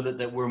 so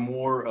that we're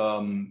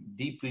more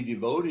deeply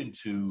devoted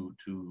to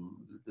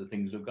the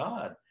things of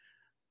God.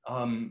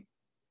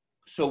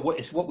 So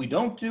it's what we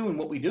don't do and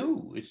what we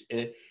do.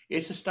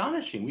 It's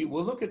astonishing.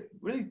 We'll look at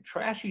really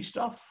trashy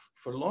stuff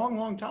for a long,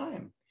 long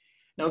time.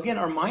 Now, again,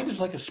 our mind is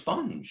like a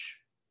sponge.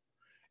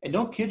 And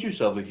don't kid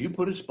yourself. If you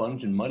put a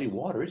sponge in muddy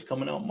water, it's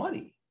coming out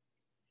muddy.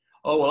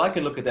 Oh, well, I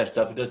can look at that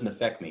stuff. It doesn't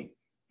affect me.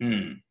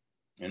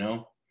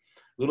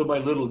 Little by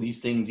little, these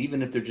things,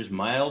 even if they're just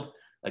mild,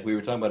 like we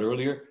were talking about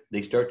earlier,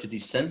 they start to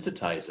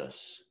desensitize us.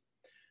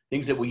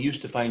 Things that we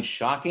used to find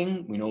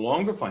shocking, we no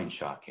longer find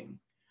shocking.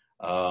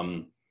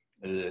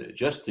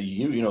 Just the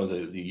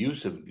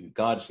use of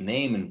God's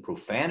name and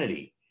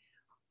profanity,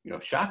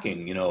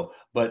 shocking,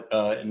 but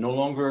no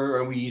longer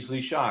are we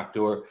easily shocked,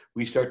 or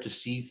we start to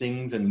see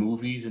things in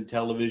movies and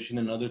television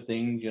and other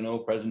things,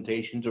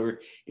 presentations, or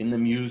in the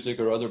music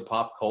or other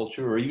pop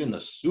culture, or even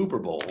the Super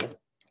Bowl,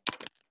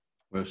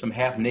 where some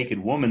half-naked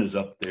woman is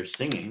up there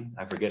singing.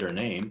 I forget her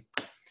name.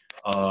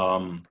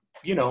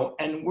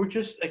 And we're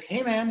just like,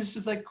 hey, man, this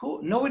is like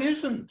cool. No, it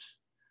isn't.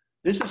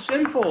 This is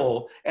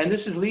sinful. And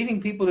this is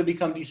leading people to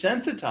become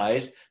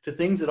desensitized to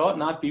things that ought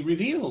not be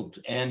revealed.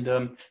 And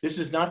this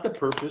is not the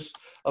purpose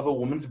of a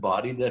woman's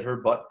body, that her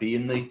butt be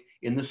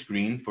in the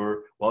screen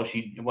for while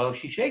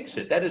she shakes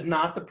it. That is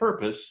not the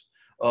purpose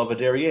of a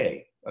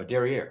derriere.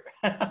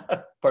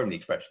 Pardon the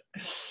expression.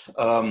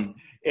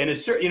 And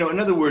it's, in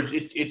other words,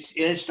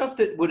 it's stuff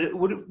that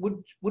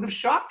would have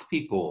shocked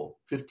people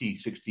 50,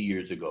 60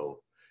 years ago.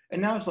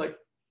 And now it's like,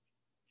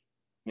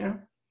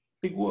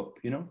 big whoop,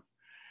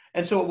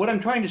 And so what I'm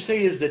trying to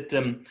say is that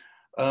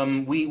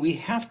we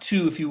have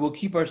to, if you will,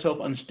 keep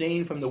ourselves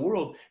unstained from the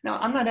world. Now,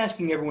 I'm not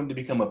asking everyone to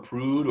become a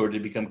prude or to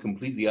become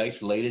completely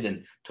isolated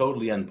and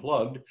totally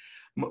unplugged.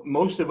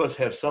 Most of us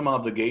have some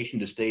obligation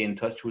to stay in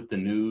touch with the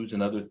news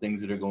and other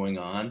things that are going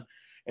on.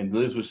 And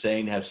Liz was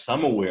saying to have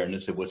some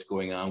awareness of what's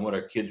going on, what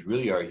our kids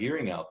really are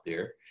hearing out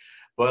there.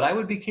 But I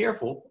would be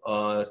careful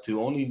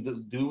to only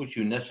do what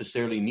you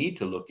necessarily need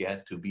to look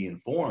at to be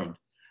informed,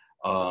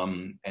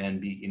 and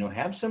be,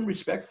 have some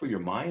respect for your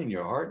mind and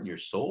your heart and your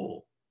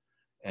soul.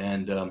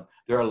 And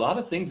there are a lot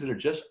of things that are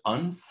just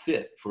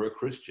unfit for a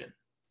Christian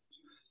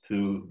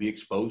to be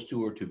exposed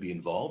to or to be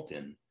involved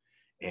in,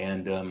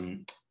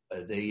 and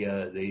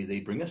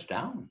they bring us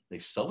down. They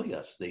sully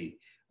us. They,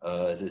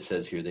 as it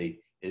says here,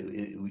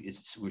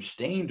 we're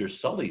stained or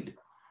sullied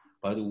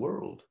by the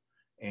world.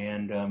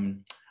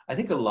 And I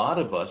think a lot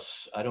of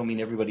us, I don't mean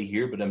everybody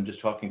here, but I'm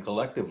just talking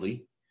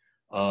collectively,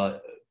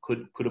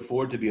 could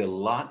afford to be a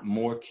lot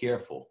more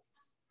careful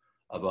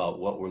about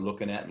what we're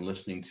looking at and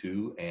listening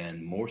to,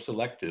 and more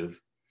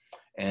selective,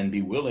 and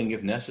be willing,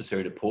 if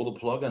necessary, to pull the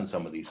plug on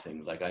some of these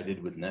things, like I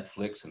did with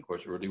Netflix, and of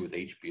course earlier with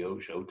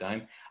HBO,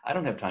 Showtime. I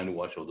don't have time to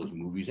watch all those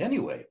movies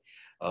anyway,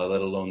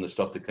 let alone the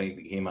stuff that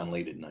came on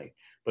late at night.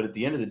 But at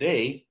the end of the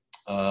day,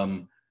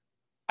 I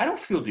don't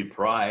feel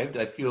deprived.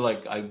 I feel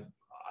like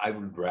I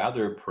would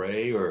rather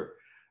pray or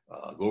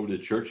go over to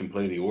church and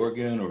play the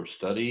organ or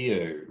study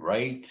or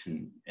write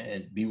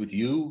and be with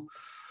you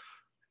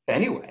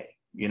anyway,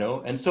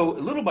 And so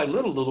little by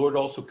little, the Lord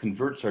also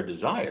converts our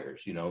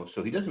desires,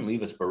 so he doesn't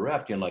leave us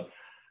bereft, like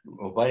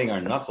biting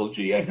our knuckles.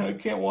 Gee, I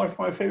can't watch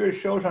my favorite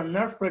shows on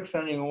Netflix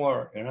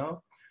anymore,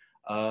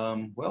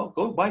 Well,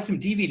 go buy some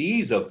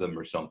DVDs of them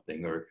or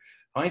something, or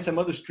find some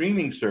other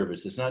streaming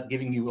service that's not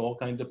giving you all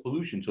kinds of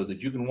pollution, so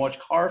that you can watch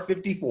Car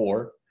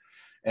 54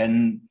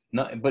 and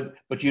not,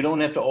 but you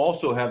don't have to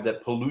also have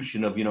that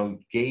pollution of,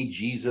 gay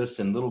Jesus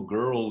and little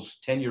girls,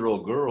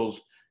 10-year-old girls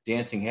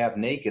dancing half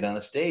naked on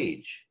a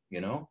stage,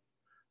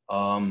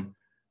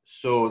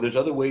 So there's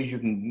other ways you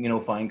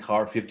can, find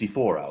Car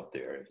 54 out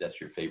there, if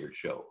that's your favorite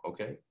show.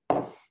 Okay.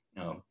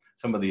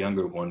 Some of the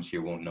younger ones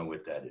here won't know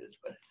what that is,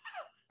 but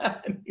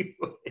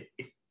anyway.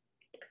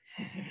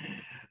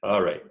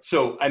 All right.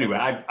 So anyway,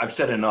 I've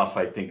said enough,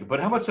 I think. But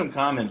how about some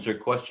comments or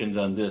questions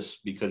on this?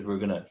 Because we're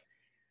going to,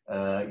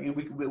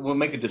 we'll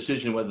make a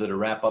decision whether to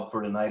wrap up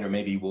for tonight, or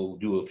maybe we'll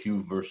do a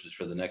few verses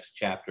for the next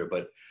chapter.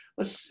 But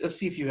let's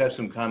see if you have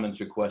some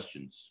comments or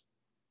questions.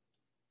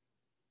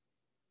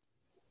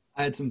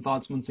 I had some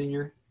thoughts,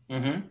 Monsignor.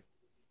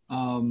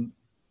 Mm-hmm.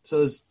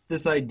 So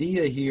this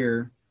idea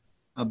here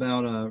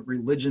about a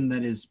religion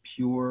that is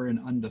pure and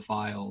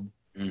undefiled.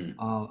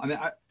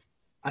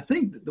 I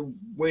think the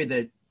way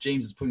that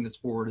James is putting this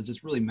forward is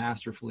just really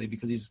masterfully,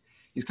 because he's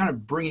kind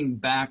of bringing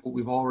back what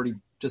we've already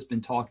just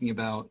been talking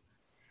about,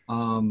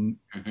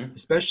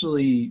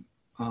 especially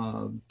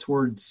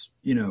towards,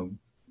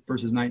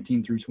 verses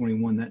 19 through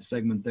 21, that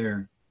segment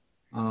there.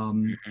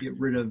 Get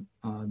rid of,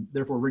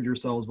 therefore rid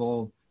yourselves of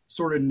all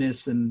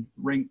sordidness and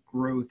rank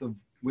growth of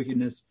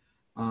wickedness,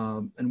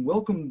 and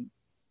welcome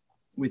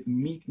with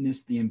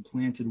meekness the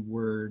implanted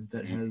word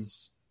that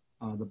has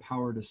the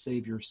power to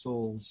save your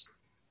souls.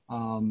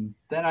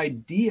 That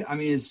idea,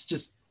 it's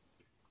just,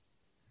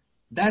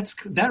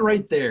 that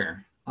right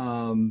there,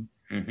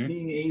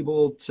 being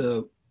able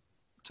to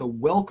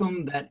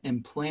welcome that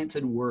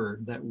implanted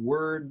word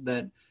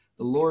that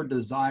the Lord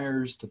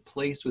desires to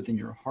place within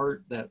your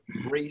heart, that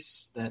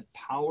grace, that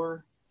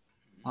power,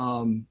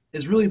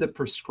 is really the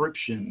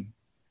prescription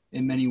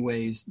in many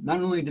ways,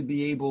 not only to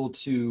be able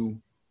to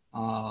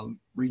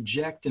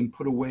reject and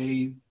put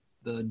away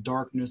the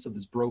darkness of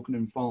this broken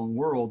and fallen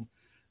world,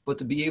 but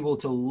to be able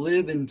to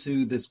live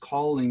into this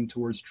calling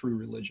towards true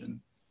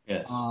religion.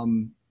 Yes.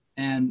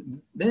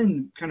 And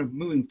then kind of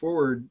moving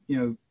forward,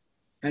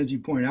 as you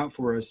pointed out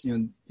for us,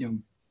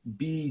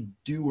 be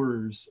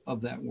doers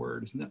of that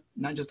word. It's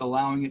not just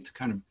allowing it to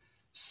kind of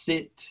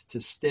sit, to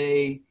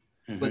stay,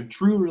 but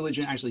true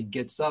religion actually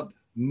gets up,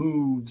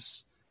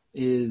 moves,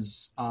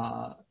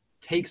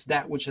 takes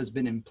that which has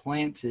been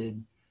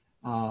implanted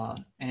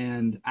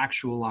and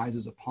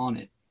actualizes upon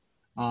it.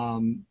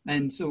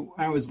 And so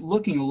I was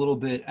looking a little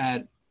bit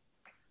at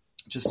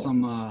just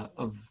some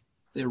of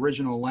the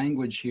original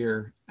language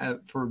here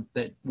for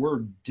that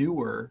word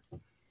doer.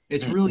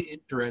 It's really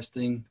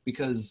interesting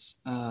because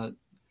the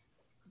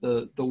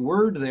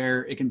word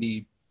there, it can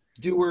be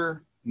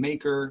doer,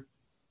 maker.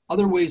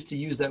 Other ways to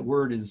use that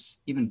word is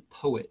even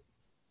poet.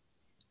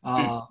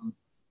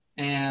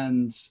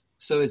 And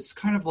so it's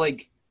kind of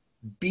like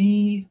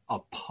be a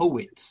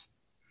poet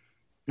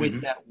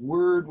with that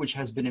word which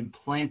has been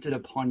implanted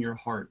upon your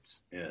heart.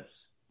 Yes.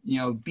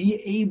 Be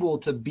able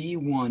to be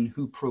one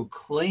who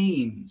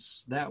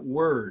proclaims that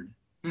word,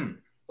 the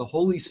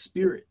Holy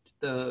Spirit,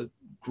 the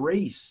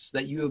grace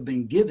that you have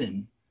been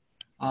given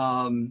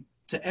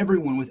to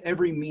everyone with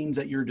every means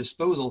at your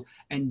disposal,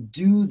 and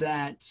do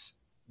that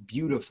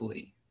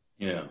beautifully.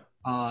 Yeah.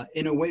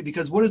 In a way,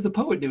 because what does the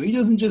poet do? He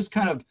doesn't just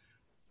kind of,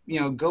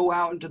 go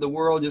out into the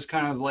world, just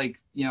kind of like,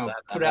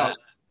 put out,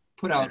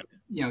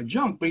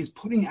 junk, but he's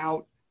putting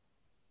out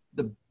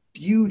the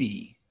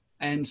beauty.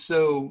 And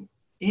so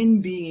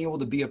in being able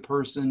to be a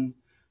person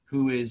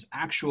who is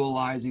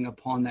actualizing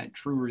upon that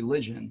true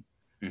religion,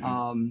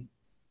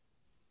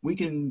 we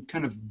can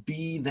kind of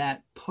be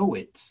that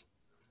poet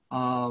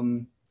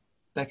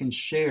that can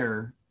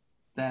share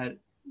that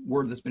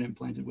word that's been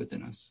implanted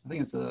within us. I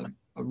think it's a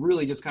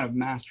really just kind of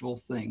masterful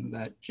thing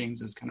that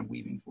James is kind of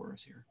weaving for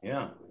us here.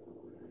 Yeah.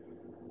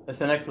 That's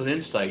an excellent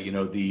insight, and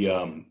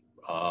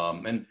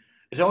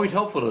it's always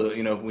helpful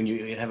to, when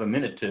you have a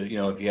minute to,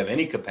 if you have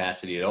any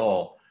capacity at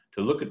all,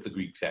 to look at the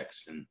Greek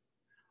text. And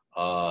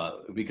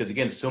because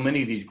again, so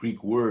many of these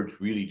Greek words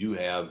really do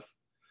have,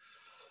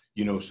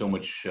 so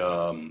much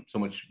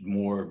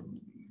more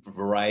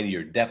variety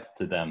or depth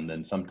to them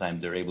than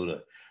sometimes they're able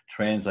to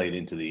translate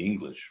into the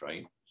English,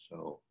 right?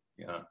 So,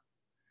 yeah.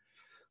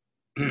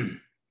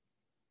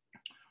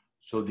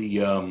 So the,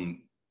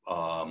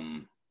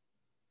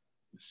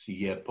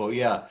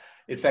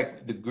 in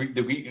fact,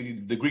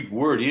 the Greek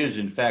word is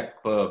in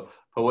fact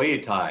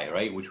poietai,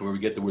 right? Which where we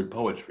get the word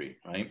poetry,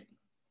 right?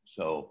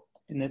 So,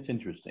 and that's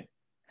interesting.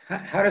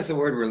 How does the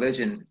word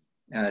religion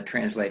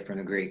translate from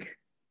the Greek?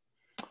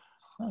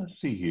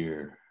 Let's see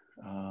here.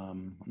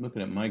 I'm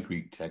looking at my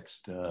Greek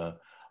text.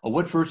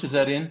 What verse is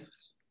that in?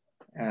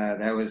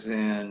 That was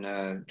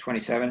in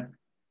 27.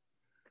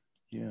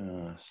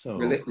 Yeah. So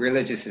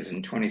religious is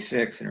in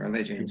 26, and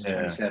religion is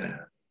 27.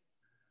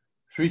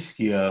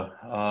 Thriskia,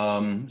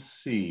 let's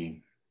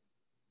see.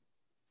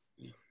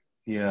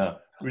 Yeah,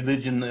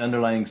 religion, the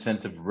underlying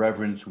sense of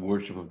reverence,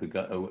 worship of the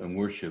God, and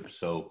worship.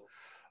 So,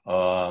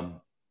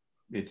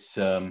 it's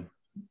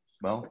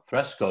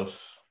threstos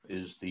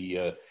is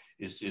the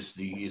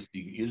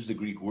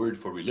Greek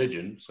word for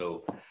religion.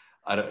 So,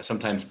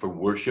 sometimes for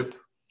worship,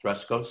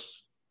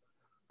 threstos.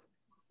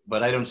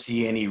 But I don't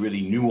see any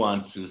really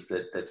nuances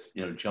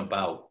that jump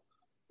out.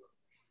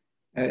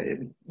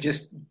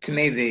 Just to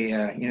me,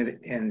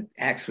 in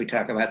Acts we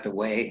talk about the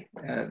way,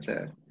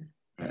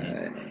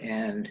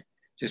 and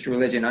just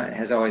religion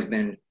has always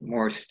been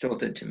more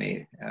stilted to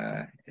me.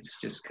 It's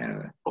just kind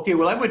of okay.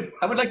 Well, I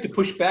would like to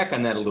push back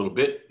on that a little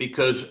bit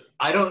because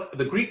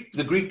the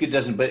Greek it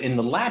doesn't, but in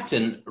the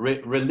Latin,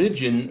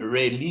 religion,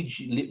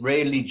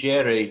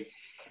 religere,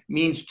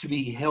 means to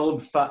be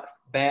held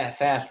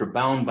fast or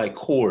bound by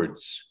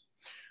cords.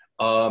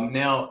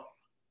 Now,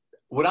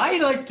 what I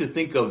like to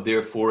think of,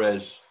 therefore,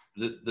 as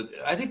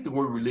I think the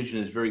word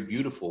religion is very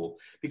beautiful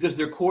because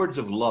they're cords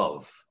of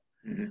love.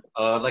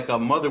 Like a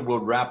mother will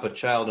wrap a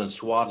child in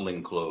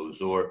swaddling clothes,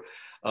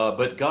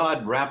 but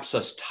God wraps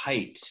us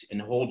tight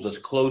and holds us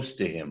close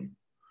to Him.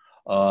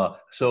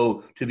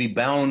 So to be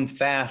bound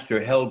fast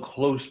or held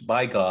close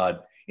by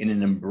God in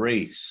an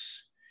embrace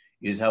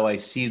is how I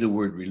see the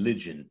word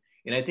religion.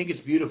 And I think it's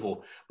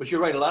beautiful. But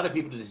you're right. A lot of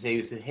people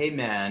say, "Hey,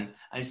 man,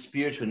 I'm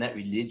spiritual, not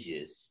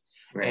religious."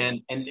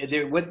 Right. And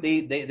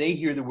they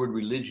hear the word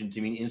religion to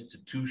mean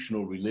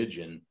institutional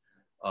religion,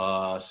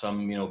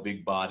 some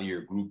big body or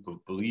group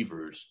of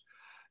believers,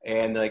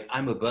 and like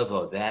I'm above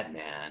all that,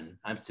 man.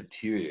 I'm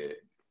superior,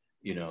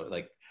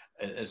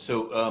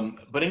 So,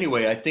 but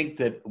anyway, I think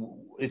that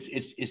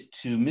it's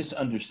to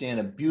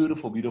misunderstand a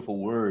beautiful, beautiful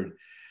word.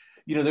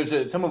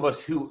 There's some of us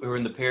who are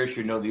in the parish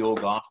here know the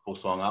old gospel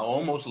song, "I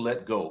almost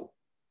let go.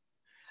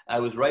 I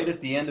was right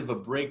at the end of a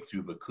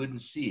breakthrough, but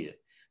couldn't see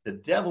it. The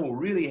devil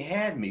really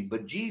had me,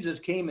 but Jesus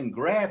came and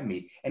grabbed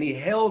me, and He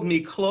held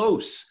me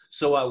close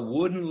so I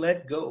wouldn't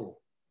let go."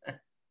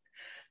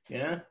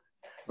 Yeah.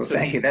 Well,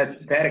 thank you.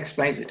 That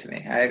explains it to me.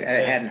 I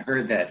hadn't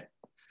heard that.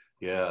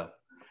 Yeah.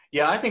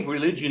 Yeah, I think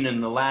religion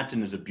in the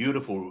Latin is a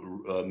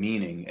beautiful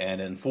meaning,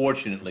 and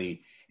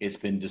unfortunately, it's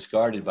been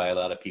discarded by a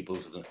lot of people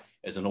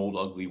as an old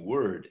ugly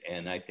word,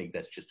 and I think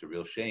that's just a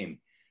real shame,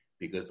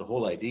 because the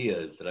whole idea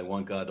is that I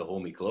want God to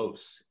hold me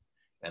close,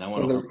 and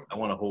Well, I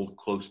want to hold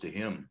close to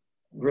Him.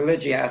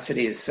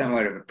 religiosity is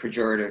somewhat of a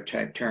pejorative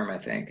type term, I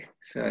think.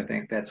 So I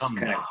think that's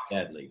kind of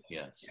Sadly,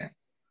 yes. Yeah.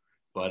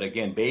 But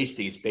again,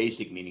 its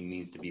basic meaning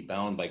means to be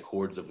bound by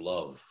cords of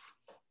love.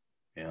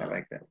 Yeah. I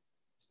like that.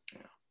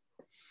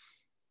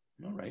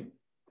 All right.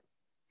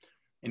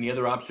 Any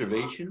other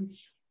observations?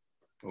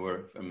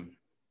 Or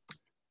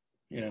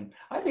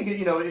I think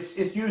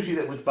it's usually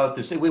that was about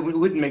this. It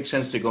wouldn't make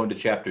sense to go into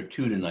chapter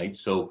 2 tonight,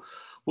 so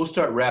we'll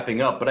start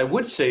wrapping up. But I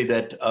would say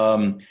that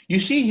you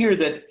see here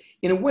that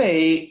in a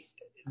way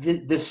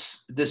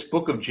this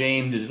book of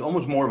James is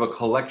almost more of a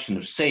collection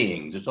of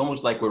sayings. It's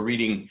almost like we're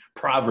reading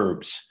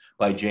Proverbs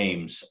by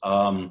James.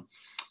 And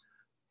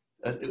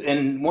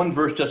one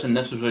verse doesn't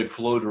necessarily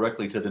flow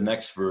directly to the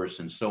next verse,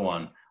 and so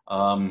on.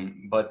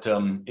 But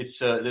it's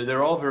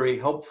they're all very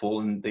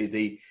helpful, and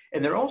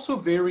they're also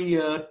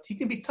very he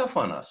can be tough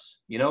on us.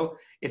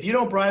 If you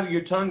don't bridle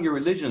your tongue, your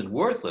religion is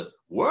worthless.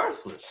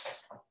 Worthless.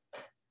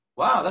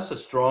 Wow, that's a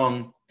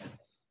strong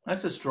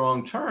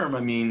term.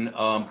 I mean,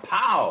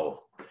 pow.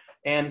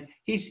 And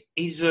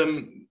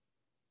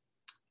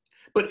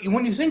but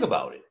when you think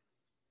about it,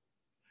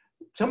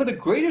 some of the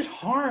greatest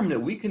harm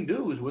that we can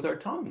do is with our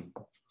tongue.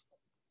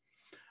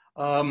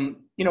 I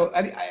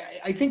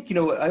think,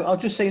 I'll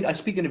just say, I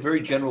speak in a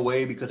very general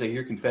way because I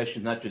hear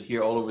confessions, not just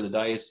here, all over the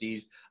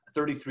diocese.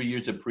 33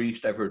 years of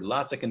priest, I've heard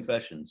lots of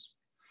confessions.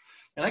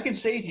 And I can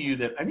say to you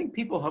that I think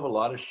people have a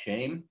lot of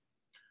shame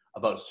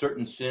about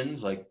certain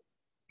sins, like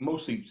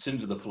mostly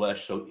sins of the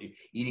flesh, so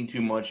eating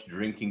too much,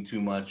 drinking too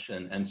much,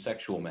 and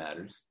sexual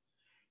matters.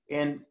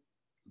 And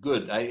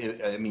good,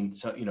 I mean,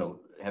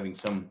 having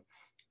some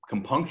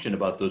compunction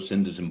about those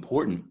sins is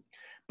important.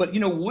 But,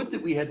 would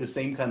that we had the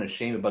same kind of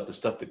shame about the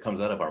stuff that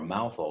comes out of our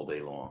mouth all day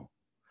long,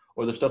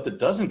 or the stuff that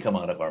doesn't come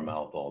out of our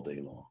mouth all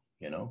day long,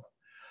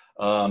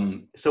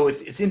 So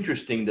it's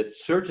interesting that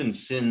certain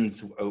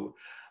sins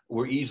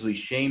we're easily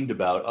shamed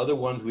about. Other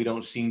ones we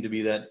don't seem to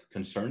be that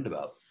concerned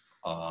about.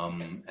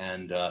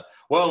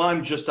 Well,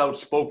 I'm just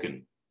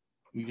outspoken.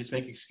 You just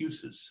make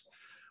excuses.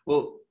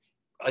 Well,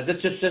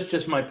 that's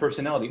just my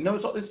personality. No,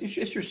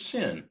 it's your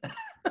sin.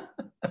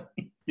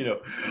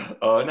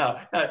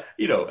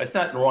 It's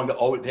not wrong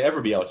to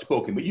ever be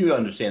outspoken, but you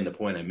understand the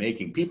point I'm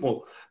making.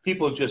 People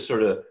just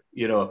sort of,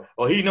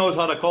 well, he knows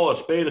how to call a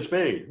spade a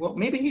spade. Well,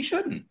 maybe he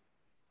shouldn't.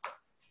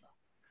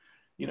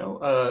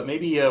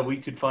 Maybe we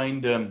could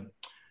find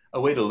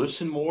a way to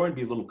listen more and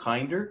be a little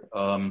kinder.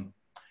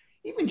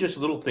 Even just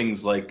little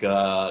things like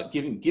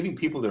giving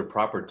people their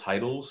proper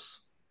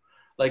titles.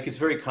 Like it's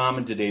very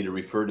common today to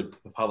refer to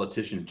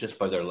politicians just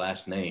by their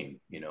last name.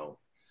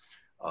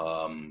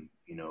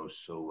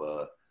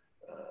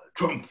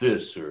 Trump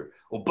this or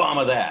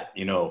Obama that,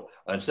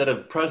 instead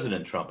of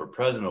President Trump or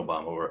President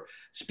Obama or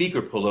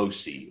Speaker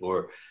Pelosi,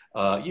 or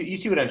you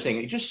see what I'm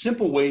saying? Just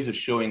simple ways of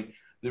showing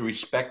the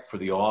respect for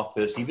the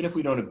office, even if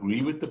we don't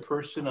agree with the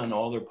person on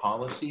all their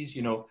policies.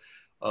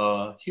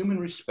 Human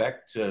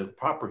respect,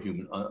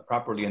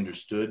 properly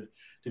understood,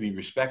 to be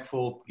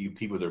respectful, give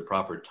people their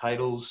proper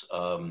titles,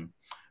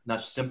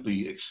 not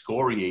simply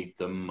excoriate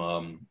them.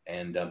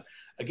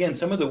 Again,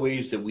 some of the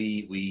ways that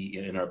we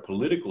in our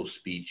political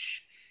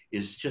speech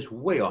is just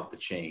way off the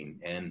chain.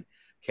 And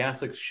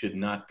Catholics should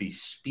not be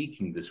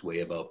speaking this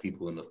way about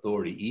people in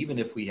authority, even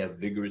if we have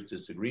vigorous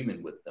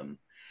disagreement with them.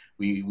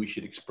 We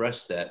should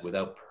express that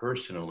without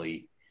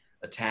personally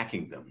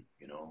attacking them,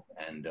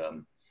 And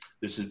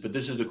this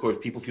is of course,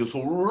 people feel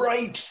so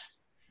right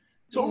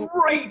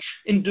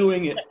in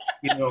doing it,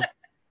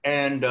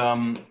 And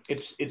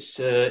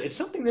it's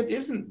something that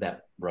isn't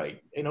that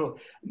right.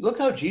 Look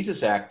how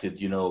Jesus acted,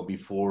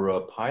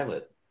 before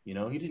Pilate. He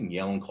didn't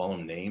yell and call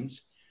him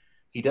names.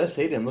 He does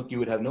say to him, look, you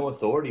would have no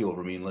authority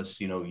over me unless,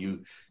 you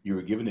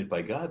were given it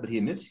by God. But he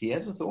admits he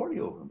has authority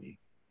over me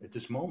at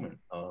this moment.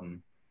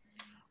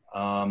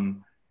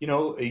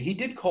 He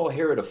did call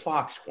Herod a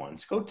fox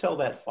once. Go tell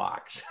that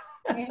fox.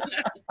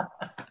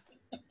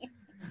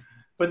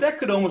 But that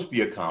could almost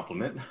be a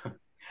compliment.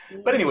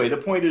 But anyway, the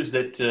point is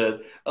that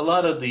a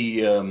lot of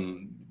the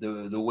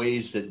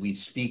ways that we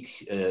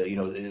speak,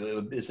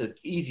 it's an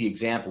easy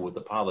example with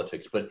the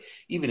politics, but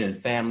even in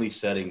family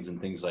settings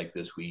and things like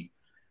this, we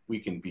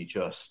can be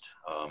just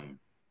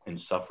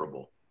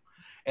insufferable.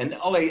 And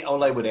all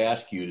I would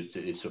ask you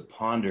is to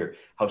ponder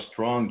how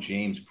strong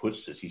James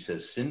puts this. He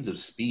says, sins of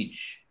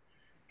speech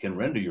can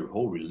render your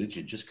whole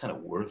religion just kind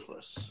of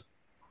worthless.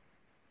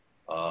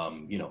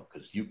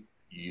 Because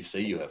you say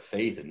you have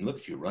faith, and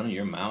look, you're running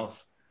your mouth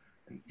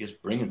and just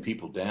bringing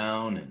people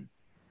down, and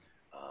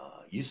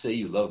you say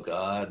you love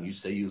God, and you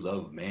say you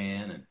love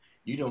man, and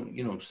you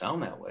don't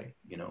sound that way,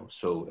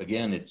 So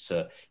again, it's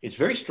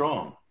very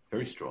strong,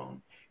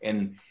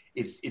 and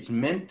it's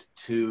meant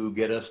to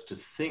get us to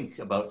think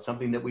about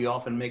something that we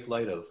often make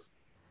light of.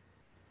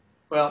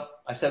 Well,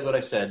 I said what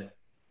I said,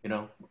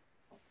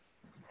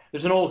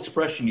 There's an old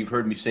expression you've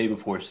heard me say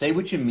before: say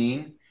what you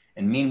mean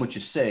and mean what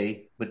you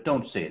say, but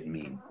don't say it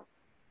mean.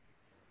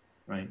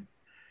 Right?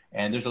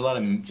 And there's a lot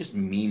of just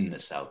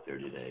meanness out there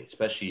today,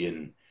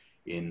 especially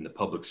in the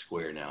public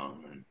square now.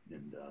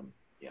 And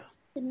yeah.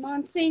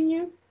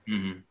 Monsignor,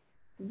 Mm-hmm.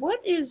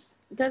 what does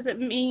it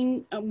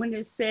mean when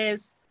it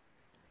says,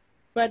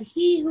 but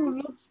he who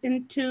looks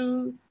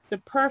into the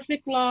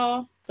perfect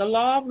law, the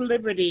law of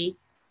liberty,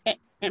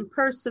 and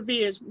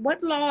perseveres?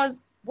 What laws,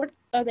 what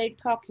are they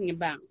talking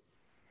about?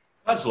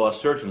 God's law,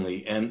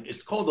 certainly. And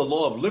it's called the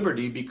law of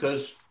liberty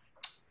because,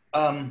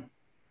 the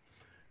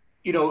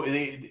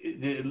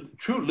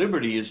true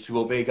liberty is to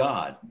obey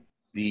God.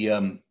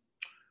 The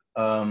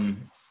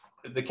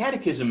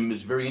Catechism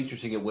is very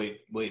interesting at the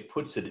way it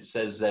puts it. It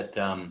says that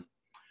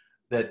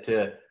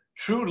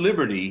true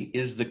liberty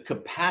is the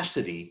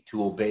capacity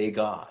to obey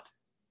God.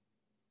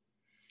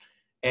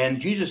 And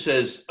Jesus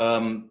says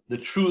the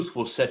truth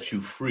will set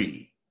you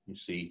free, you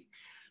see,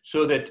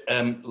 so that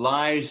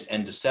lies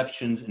and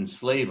deceptions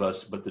enslave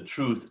us, but the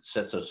truth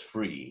sets us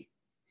free.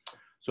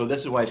 So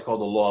this is why it's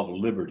called the law of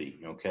liberty,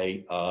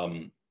 okay?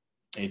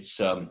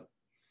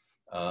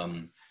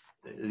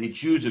 The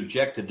Jews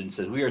objected and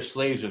said, we are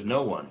slaves of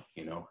no one,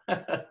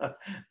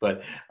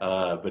 but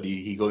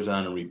he goes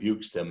on and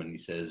rebukes them, and he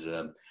says,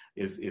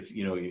 he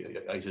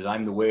says,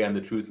 I'm the way, I'm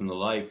the truth, and the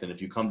life, and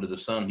if you come to the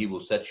Son, he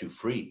will set you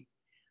free.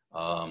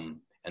 And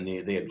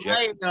they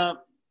object.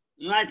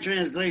 My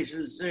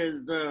translation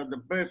says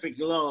the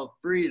perfect law of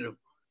freedom.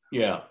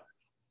 Yeah.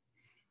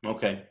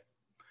 Okay.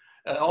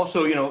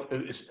 Also,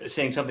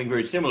 saying something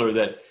very similar,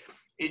 that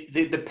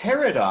the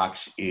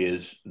paradox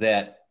is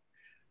that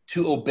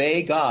to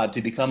obey God,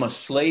 to become a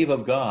slave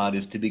of God,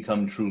 is to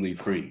become truly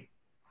free.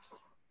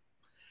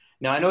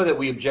 Now, I know that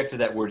we object to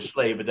that word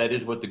slave, but that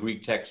is what the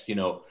Greek text,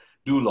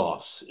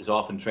 doulos, is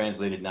often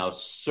translated now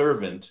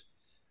servant,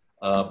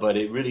 but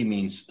it really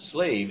means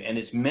slave, and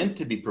it's meant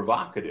to be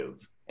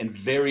provocative and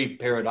very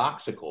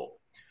paradoxical,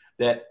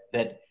 that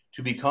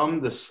to become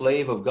the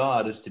slave of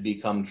God is to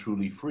become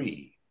truly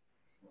free.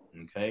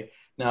 Okay?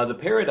 Now, the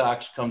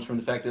paradox comes from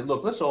the fact that,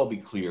 look, let's all be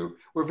clear.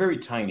 We're very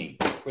tiny.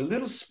 We're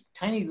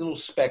tiny little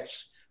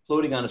specks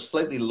floating on a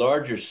slightly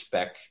larger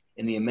speck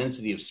in the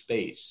immensity of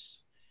space.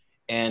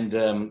 And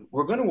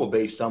we're going to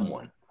obey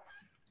someone.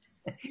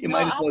 It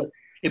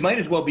might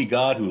as well be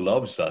God who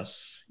loves us.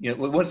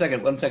 One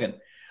second.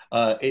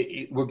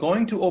 We're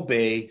going to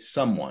obey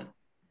someone,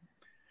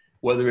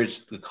 whether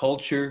it's the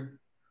culture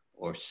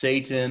or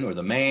Satan or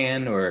the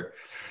man or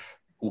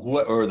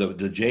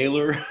the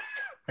jailer.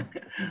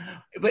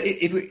 But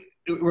if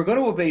we're going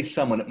to obey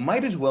someone, it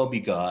might as well be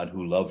God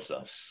who loves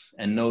us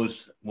and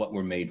knows what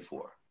we're made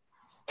for.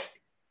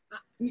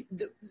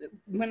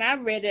 When I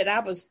read it,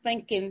 I was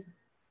thinking,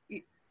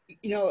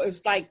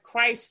 it's like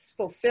Christ's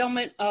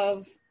fulfillment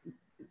of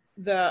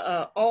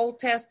the Old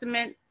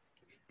Testament.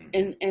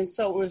 And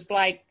so it was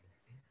like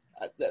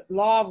the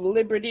law of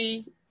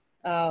liberty,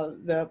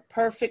 the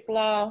perfect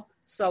law.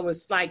 So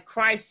it's like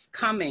Christ's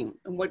coming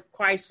and what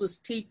Christ was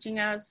teaching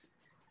us.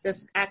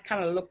 I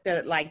kind of looked at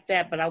it like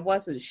that, but I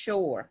wasn't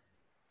sure.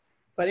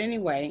 But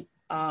anyway,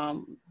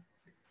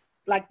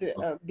 like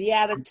the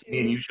Beatitude.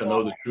 And you shall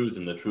know the truth,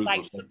 and the truth like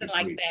will set something you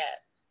like free.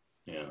 that.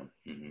 Yeah.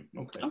 Mm-hmm.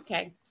 Okay.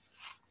 Okay.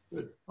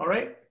 Good. All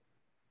right.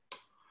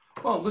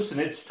 Well, listen,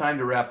 it's time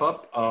to wrap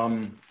up.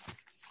 So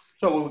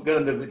we'll go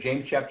into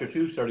James chapter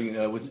 2, starting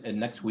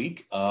next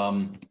week.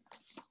 And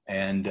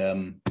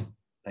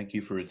thank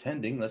you for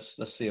attending. Let's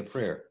say a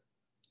prayer.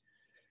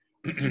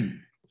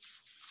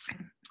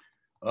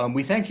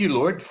 We thank you,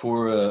 Lord,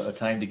 for a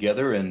time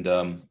together, and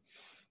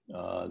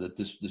that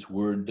this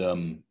word.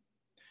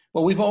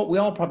 We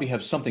all probably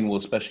have something we'll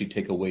especially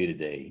take away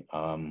today.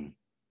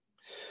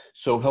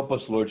 So help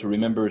us, Lord, to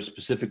remember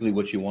specifically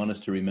what you want us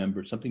to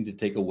remember, something to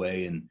take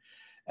away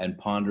and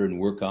ponder and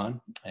work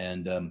on,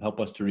 and help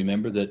us to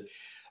remember that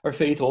our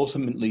faith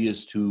ultimately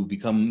is to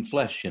become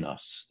flesh in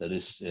us. That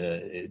is,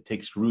 it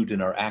takes root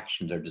in our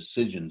actions, our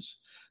decisions,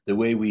 the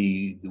way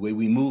we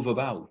move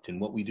about, and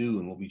what we do,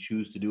 and what we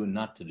choose to do and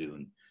not to do,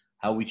 and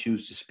how we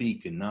choose to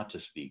speak and not to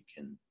speak.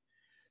 And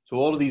so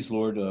all of these,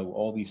 Lord,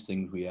 all these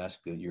things, we ask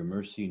your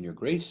mercy and your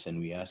grace, and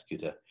we ask you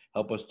to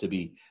help us to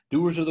be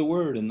doers of the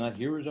word and not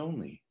hearers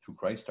only, through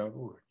Christ our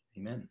Lord.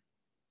 Amen.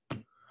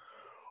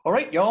 All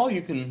right, y'all,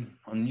 you can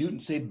unmute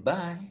and say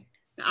bye.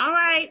 All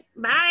right.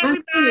 Bye,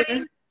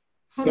 everybody.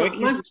 Thank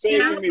you for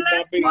saving me,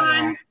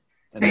 Bobby.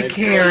 Take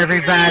care,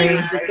 everybody.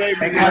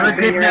 Have a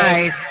good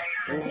night.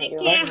 Take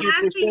care.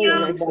 Hi,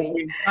 Theo.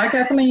 Hi,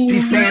 Kathleen.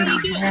 She's saying, How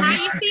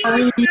you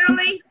feeling,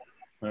 Shirley?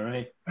 All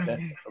right.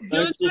 Doing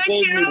good,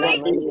 Shirley?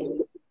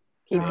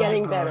 Keep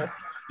getting better.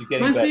 You're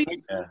getting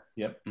better.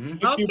 Yep. Mm-hmm.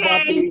 Thank you, Okay.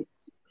 Bobby.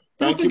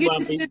 Don't Thank you, forget to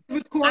Bobby. send the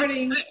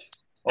recording.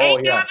 Oh, Hey,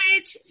 yeah.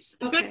 Garbage.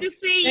 Good to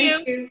see you.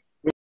 Thank you.